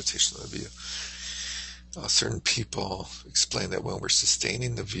resting meditation in the view. Certain people explain that when we're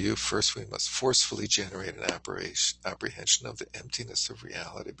sustaining the view, first we must forcefully generate an apprehension of the emptiness of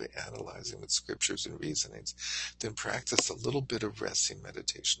reality by analyzing with scriptures and reasonings, then practice a little bit of resting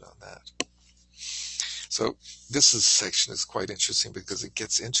meditation on that. So this section is quite interesting because it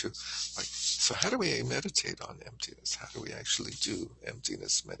gets into, like, so how do we meditate on emptiness? How do we actually do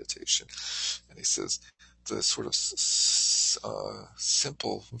emptiness meditation? And he says the sort of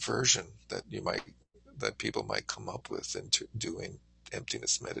simple version that people might come up with into doing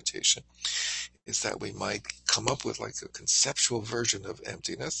emptiness meditation is that we might come up with like a conceptual version of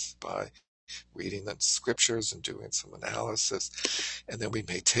emptiness by reading the scriptures and doing some analysis, and then we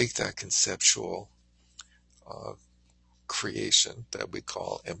may take that conceptual creation that we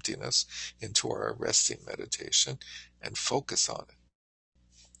call emptiness into our resting meditation and focus on it.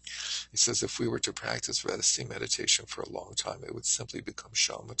 He says if we were to practice resting meditation for a long time, it would simply become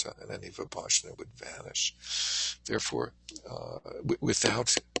shamatha and any vipassana would vanish. Therefore,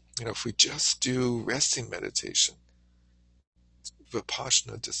 without, if we just do resting meditation,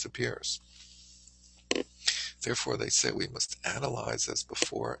 vipassana disappears. Therefore, they say we must analyze as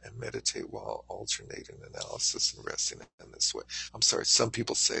before and meditate while alternating analysis and resting in this way. I'm sorry, some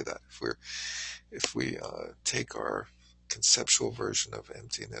people say that if we take our conceptual version of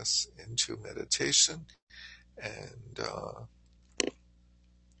emptiness into meditation and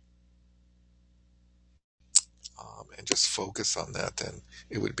just focus on that, then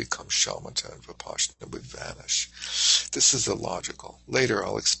it would become shamatha and vipassana would vanish. This is illogical. Later,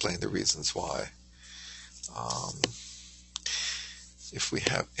 I'll explain the reasons why. If we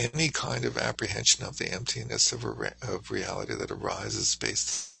have any kind of apprehension of the emptiness of reality that arises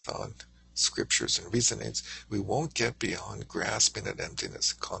based on scriptures and reasonings, we won't get beyond grasping at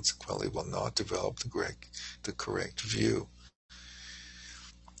emptiness, and consequently will not develop the correct view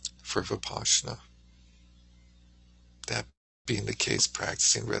for vipassana. That being the case,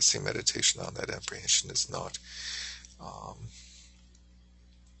 practicing resting meditation on that apprehension is not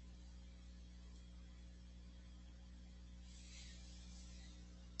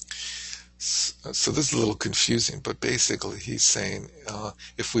so this is a little confusing, but basically he's saying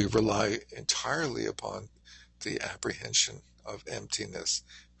if we rely entirely upon the apprehension of emptiness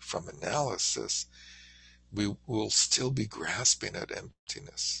from analysis, we will still be grasping at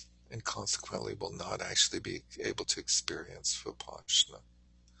emptiness and consequently will not actually be able to experience vipassana.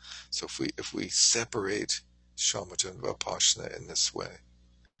 So if we separate shamatha and vipassana in this way,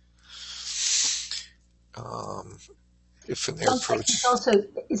 if in their approach,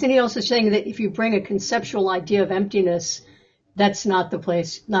 isn't he also saying that if you bring a conceptual idea of emptiness, that's not the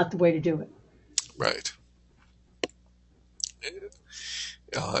way to do it? Right.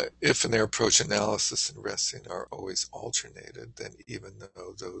 If in their approach analysis and resting are always alternated, then even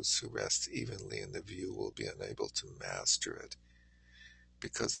though those who rest evenly in the view will be unable to master it,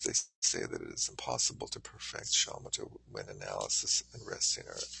 because they say that it is impossible to perfect shamatha when analysis and resting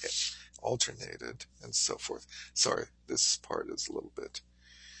are alternated, and so forth. Sorry, this part is a little bit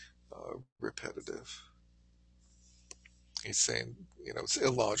repetitive. He's saying, it's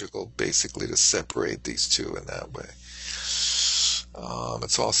illogical basically to separate these two in that way.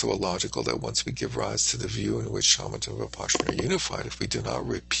 It's also illogical that once we give rise to the view in which shamatha and vipassana are unified, if we do not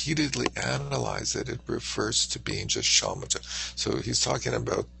repeatedly analyze it, it refers to being just shamatha. So he's talking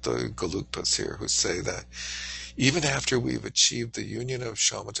about the Gelugpas here, who say that even after we've achieved the union of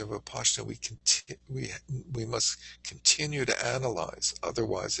shamatha and vipassana, we must continue to analyze,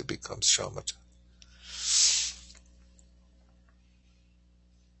 otherwise it becomes shamatha.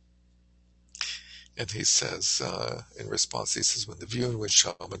 And he says, in response, he says, when the view in which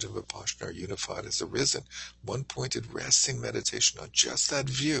shamatha and vipassana are unified has arisen, one-pointed resting meditation on just that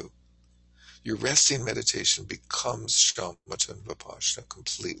view, your resting meditation becomes shamatha and vipassana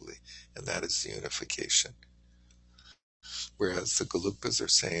completely, and that is the unification. Whereas the Gelugpas are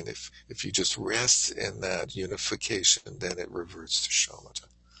saying if you just rest in that unification, then it reverts to shamatha.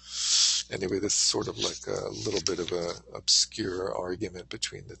 Anyway, this is sort of like a little bit of an obscure argument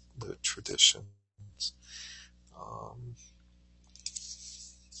between the traditions.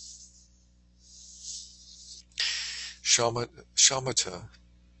 Shamatha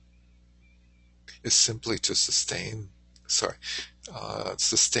is simply to sustain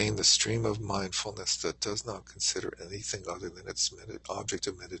the stream of mindfulness that does not consider anything other than its object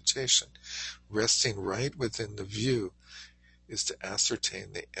of meditation. Resting right within the view is to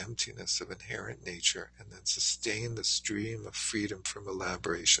ascertain the emptiness of inherent nature and then sustain the stream of freedom from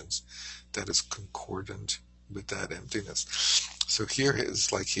elaborations that is concordant with that emptiness. So here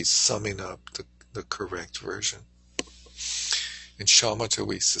is like he's summing up the correct version. In shamatha,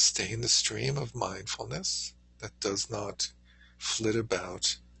 we sustain the stream of mindfulness that does not flit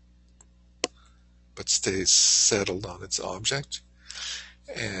about but stays settled on its object.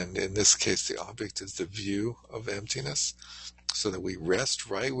 And in this case, the object is the view of emptiness, so that we rest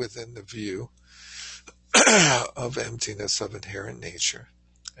right within the view of emptiness of inherent nature,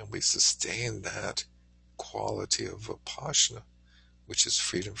 and we sustain that quality of vipassana, which is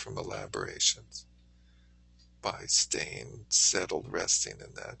freedom from elaborations, by staying settled, resting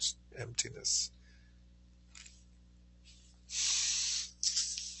in that emptiness.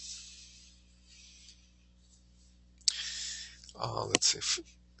 Let's see.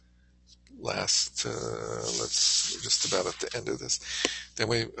 Let's just about at the end of this. Then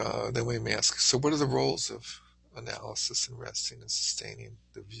we may ask, so what are the roles of analysis and resting and sustaining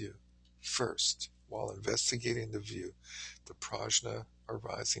the view? First, while investigating the view, the prajna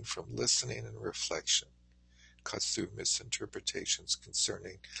arising from listening and reflection cuts through misinterpretations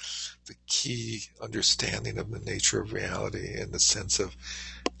concerning the key understanding of the nature of reality in the sense of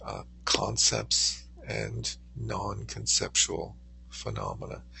concepts and non-conceptual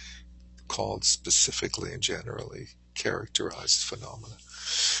phenomena, called specifically and generally characterized phenomena.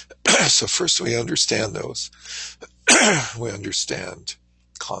 So first we understand those. We understand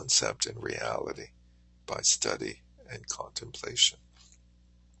concept and reality by study and contemplation.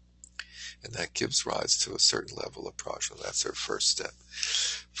 And that gives rise to a certain level of prajna. That's our first step.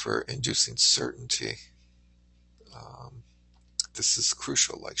 For inducing certainty, this is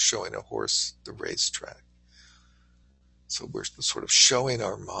crucial, like showing a horse the racetrack. So we're sort of showing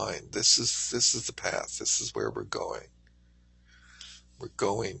our mind, this is the path, this is where we're going. We're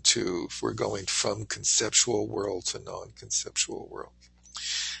going from conceptual world to non-conceptual world.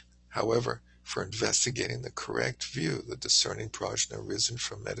 However, for investigating the correct view, the discerning prajna arisen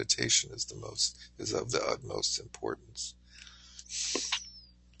from meditation is of the utmost importance.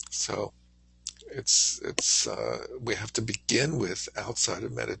 So we have to begin with, outside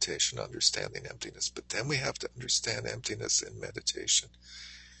of meditation, understanding emptiness, but then we have to understand emptiness in meditation.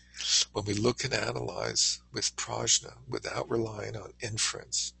 When we look and analyze with prajna without relying on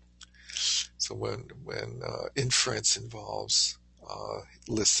inference. So when inference involves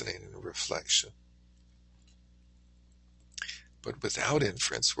listening and reflection. But without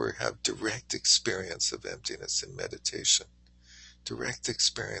inference, we have direct experience of emptiness in meditation, direct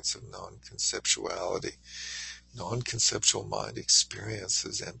experience of non-conceptuality. Non-conceptual mind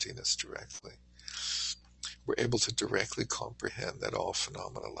experiences emptiness directly. We're able to directly comprehend that all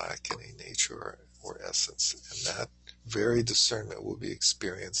phenomena lack any nature or essence, and that very discernment will be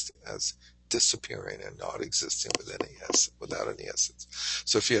experienced as disappearing and not existing without any essence.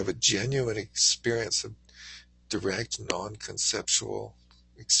 So if you have a genuine experience of direct non-conceptual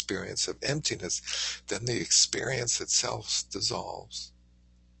experience of emptiness, then the experience itself dissolves,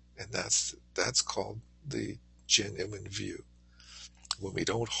 and that's called the genuine view. When we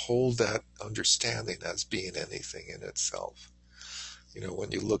don't hold that understanding as being anything in itself.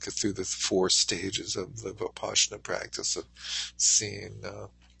 When you look through the 4 stages of the Vipassana practice of seeing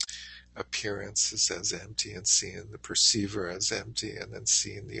appearances as empty, and seeing the perceiver as empty, and then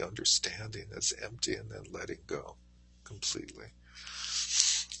seeing the understanding as empty, and then letting go completely.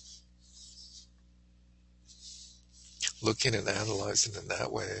 Looking and analyzing in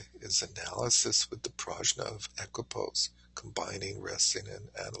that way is analysis with the prajna of equipoise, combining resting and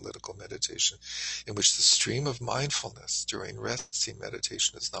analytical meditation, in which the stream of mindfulness during resting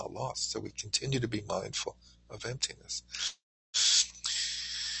meditation is not lost. So we continue to be mindful of emptiness.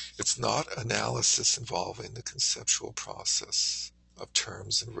 It's not analysis involving the conceptual process of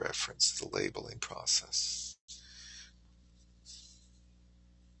terms and reference, the labeling process.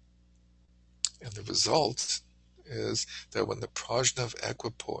 And the result is that when the prajna of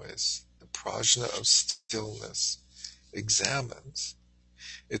equipoise, the prajna of stillness, examines,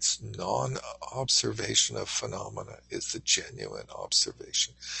 its non-observation of phenomena is the genuine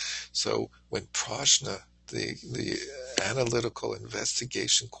observation. So when prajna, the analytical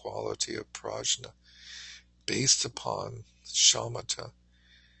investigation quality of prajna, based upon shamatha,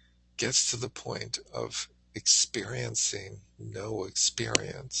 gets to the point of experiencing no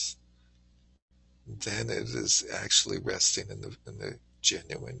experience, then it is actually resting in the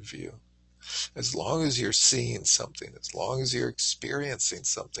genuine view. As long as you're seeing something, as long as you're experiencing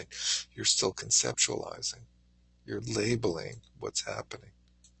something, you're still conceptualizing. You're labeling what's happening.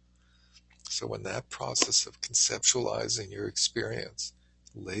 So when that process of conceptualizing your experience,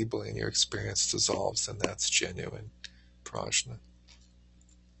 labeling your experience dissolves, then that's genuine prajna.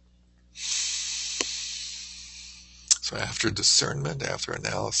 So after discernment, after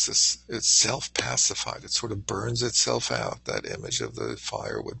analysis, it's self-pacified. It sort of burns itself out. That image of the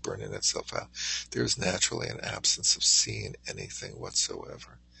firewood burning itself out. There's naturally an absence of seeing anything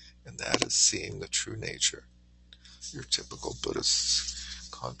whatsoever. And that is seeing the true nature. Your typical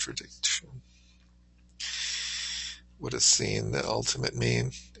Buddhist contradiction. What does seeing the ultimate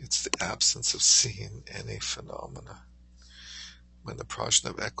mean? It's the absence of seeing any phenomena. When the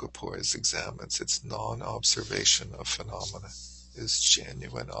prajna of equipoise examines its non-observation of phenomena, is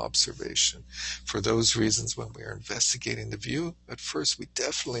genuine observation. For those reasons, when we are investigating the view, at first we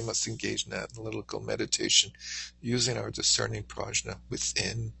definitely must engage in analytical meditation using our discerning prajna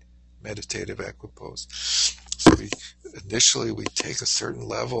within meditative equipoise. So initially we take a certain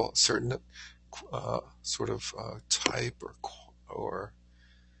level, certain type or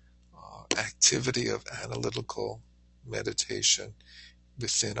activity of analytical meditation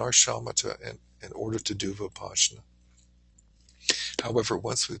within our shamatha in order to do vipassana. However,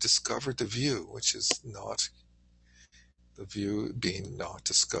 once we've discovered the view, which is not the view being not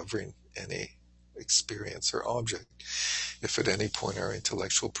discovering any experience or object, if at any point our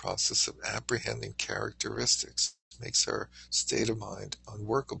intellectual process of apprehending characteristics makes our state of mind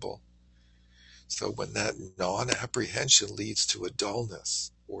unworkable, so when that non-apprehension leads to a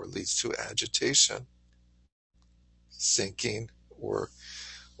dullness or leads to agitation, sinking or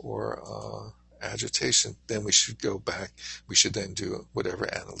agitation, then we should go back. We should then do whatever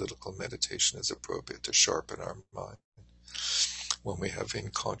analytical meditation is appropriate to sharpen our mind. When we have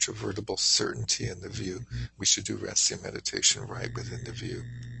incontrovertible certainty in the view, we should do resting meditation right within the view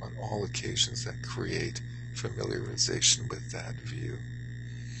on all occasions that create familiarization with that view.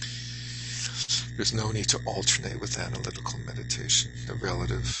 There's no need to alternate with analytical meditation. The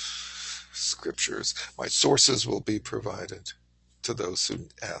relative scriptures, my sources will be provided to those who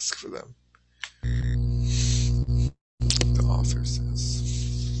ask for them. The author says.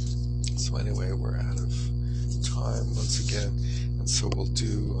 So anyway, we're out of time once again, and so we'll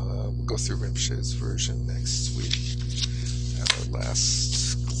go through Rinpoche's version next week at our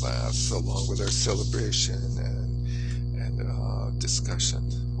last class, along with our celebration and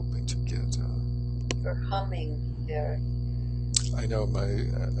discussion. Hoping to get. You're humming there. I know my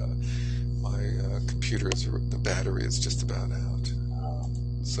computer the battery is just about out.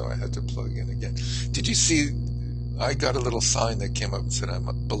 So I had to plug in again. Did you see, I got a little sign that came up and said I'm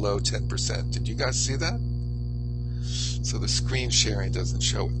below 10%. Did you guys see that? So the screen sharing doesn't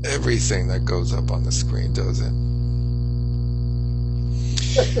show everything that goes up on the screen, does it?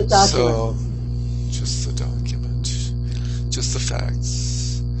 Just the document. So, just the document. Just the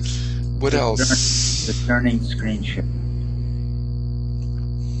facts. What else? Discerning screen share.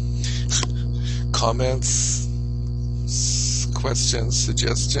 Comments? Questions,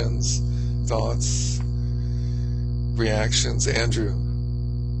 suggestions, thoughts, reactions? Andrew?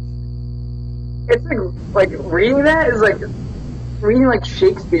 It's like reading that is like reading like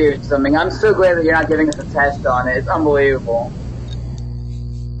Shakespeare or something. I'm so glad that you're not giving us a test on it. It's unbelievable.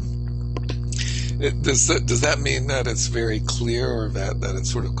 Does that mean that it's very clear, or that it's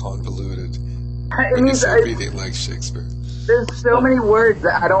sort of convoluted? It means reading like Shakespeare. There's so many words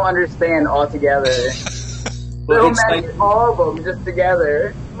that I don't understand altogether. Well, so many, all of them just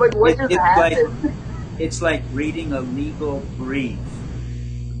together. Like, what just happened? It's like reading a legal brief.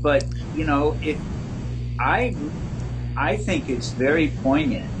 But, if I think it's very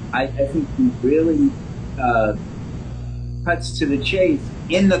poignant. I think he really cuts to the chase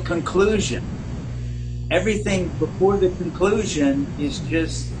in the conclusion. Everything before the conclusion is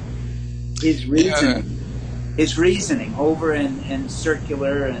just his reasoning. Yeah. His reasoning over and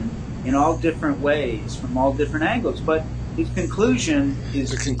circular and in all different ways, from all different angles. But his conclusion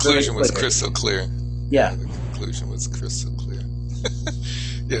is... The conclusion was crystal clear. Yeah. The conclusion was crystal clear.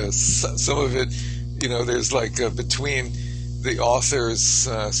 Yes, some of it, there's like between the author's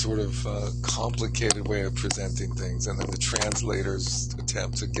sort of complicated way of presenting things, and then the translator's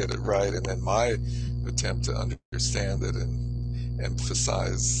attempt to get it right, and then my attempt to understand it and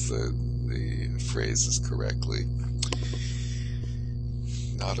emphasize the phrases correctly.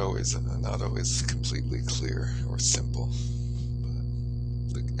 Not always completely clear or simple.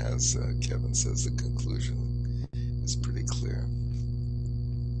 But as Kevin says, the conclusion is pretty clear.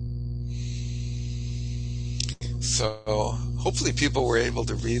 So hopefully people were able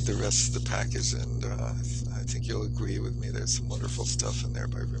to read the rest of the package, and I think you'll agree with me. There's some wonderful stuff in there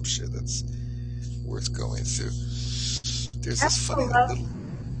by Rinpoche that's worth going through. There's this funny little...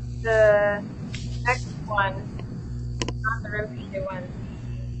 The next one, not the Rinpoche one,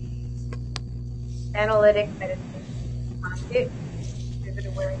 analytic meditation. Is it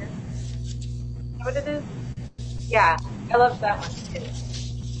awareness? Is that what it is? Yeah, I love that one too.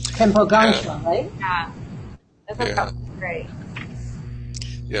 Khenpo Gangsha, right? Yeah. That's great.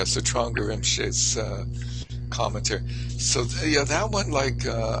 Yeah, so Trungpa Rinpoche's commentary. So that one,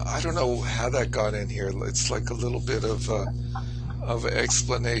 I don't know how that got in here. It's like a little bit of of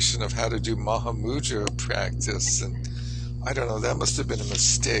explanation of how to do Mahamudra practice, and I don't know, that must have been a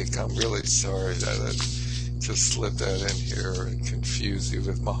mistake. I'm really sorry that I just slid that in here and confuse you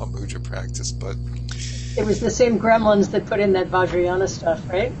with Mahamudra practice, but It was the same gremlins that put in that Vajrayana stuff,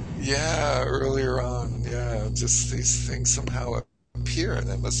 right? yeah, earlier on, yeah, just these things somehow appear, and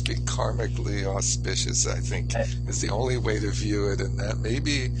it must be karmically auspicious, I think, is the only way to view it, and that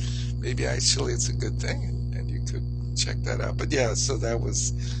maybe actually it's a good thing, and you could check that out. But yeah, so that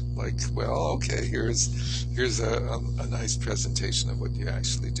was like, well, okay, here's a nice presentation of what you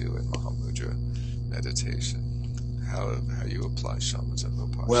actually do in Mahamudra meditation, how you apply shamatha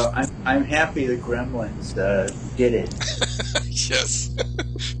vipassana. Well, I'm happy the gremlins did it. Yes.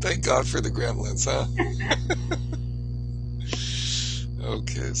 Thank God for the gremlins, huh?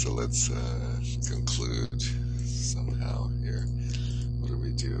 Okay, so let's conclude somehow here. What do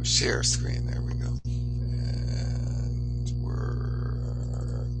we do? Share screen. There we go. And we're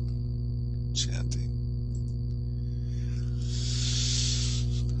chanting.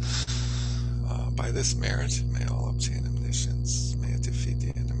 By this merit, may all obtain omniscience. May it defeat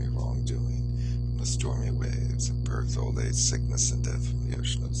the enemy wrongdoing. From the stormy waves of birth, old age, sickness, and death, from the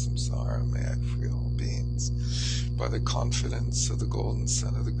ocean of samsara, may I free all beings. By the confidence of the golden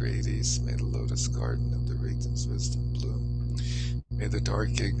sun of the great east, may the lotus garden of the Rigton's wisdom bloom. May the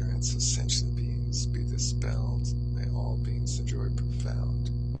dark ignorance of sentient beings be dispelled. May all beings enjoy profound,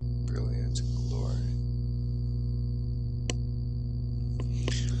 brilliant glory.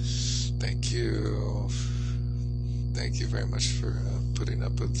 Thank you. Thank you very much for putting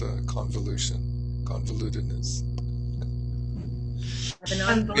up with convolutedness. The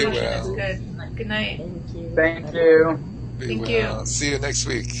non-convolution is good. Good night. Thank you. Be Thank well. you. See you next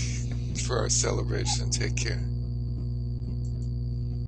week for our celebration. Take care.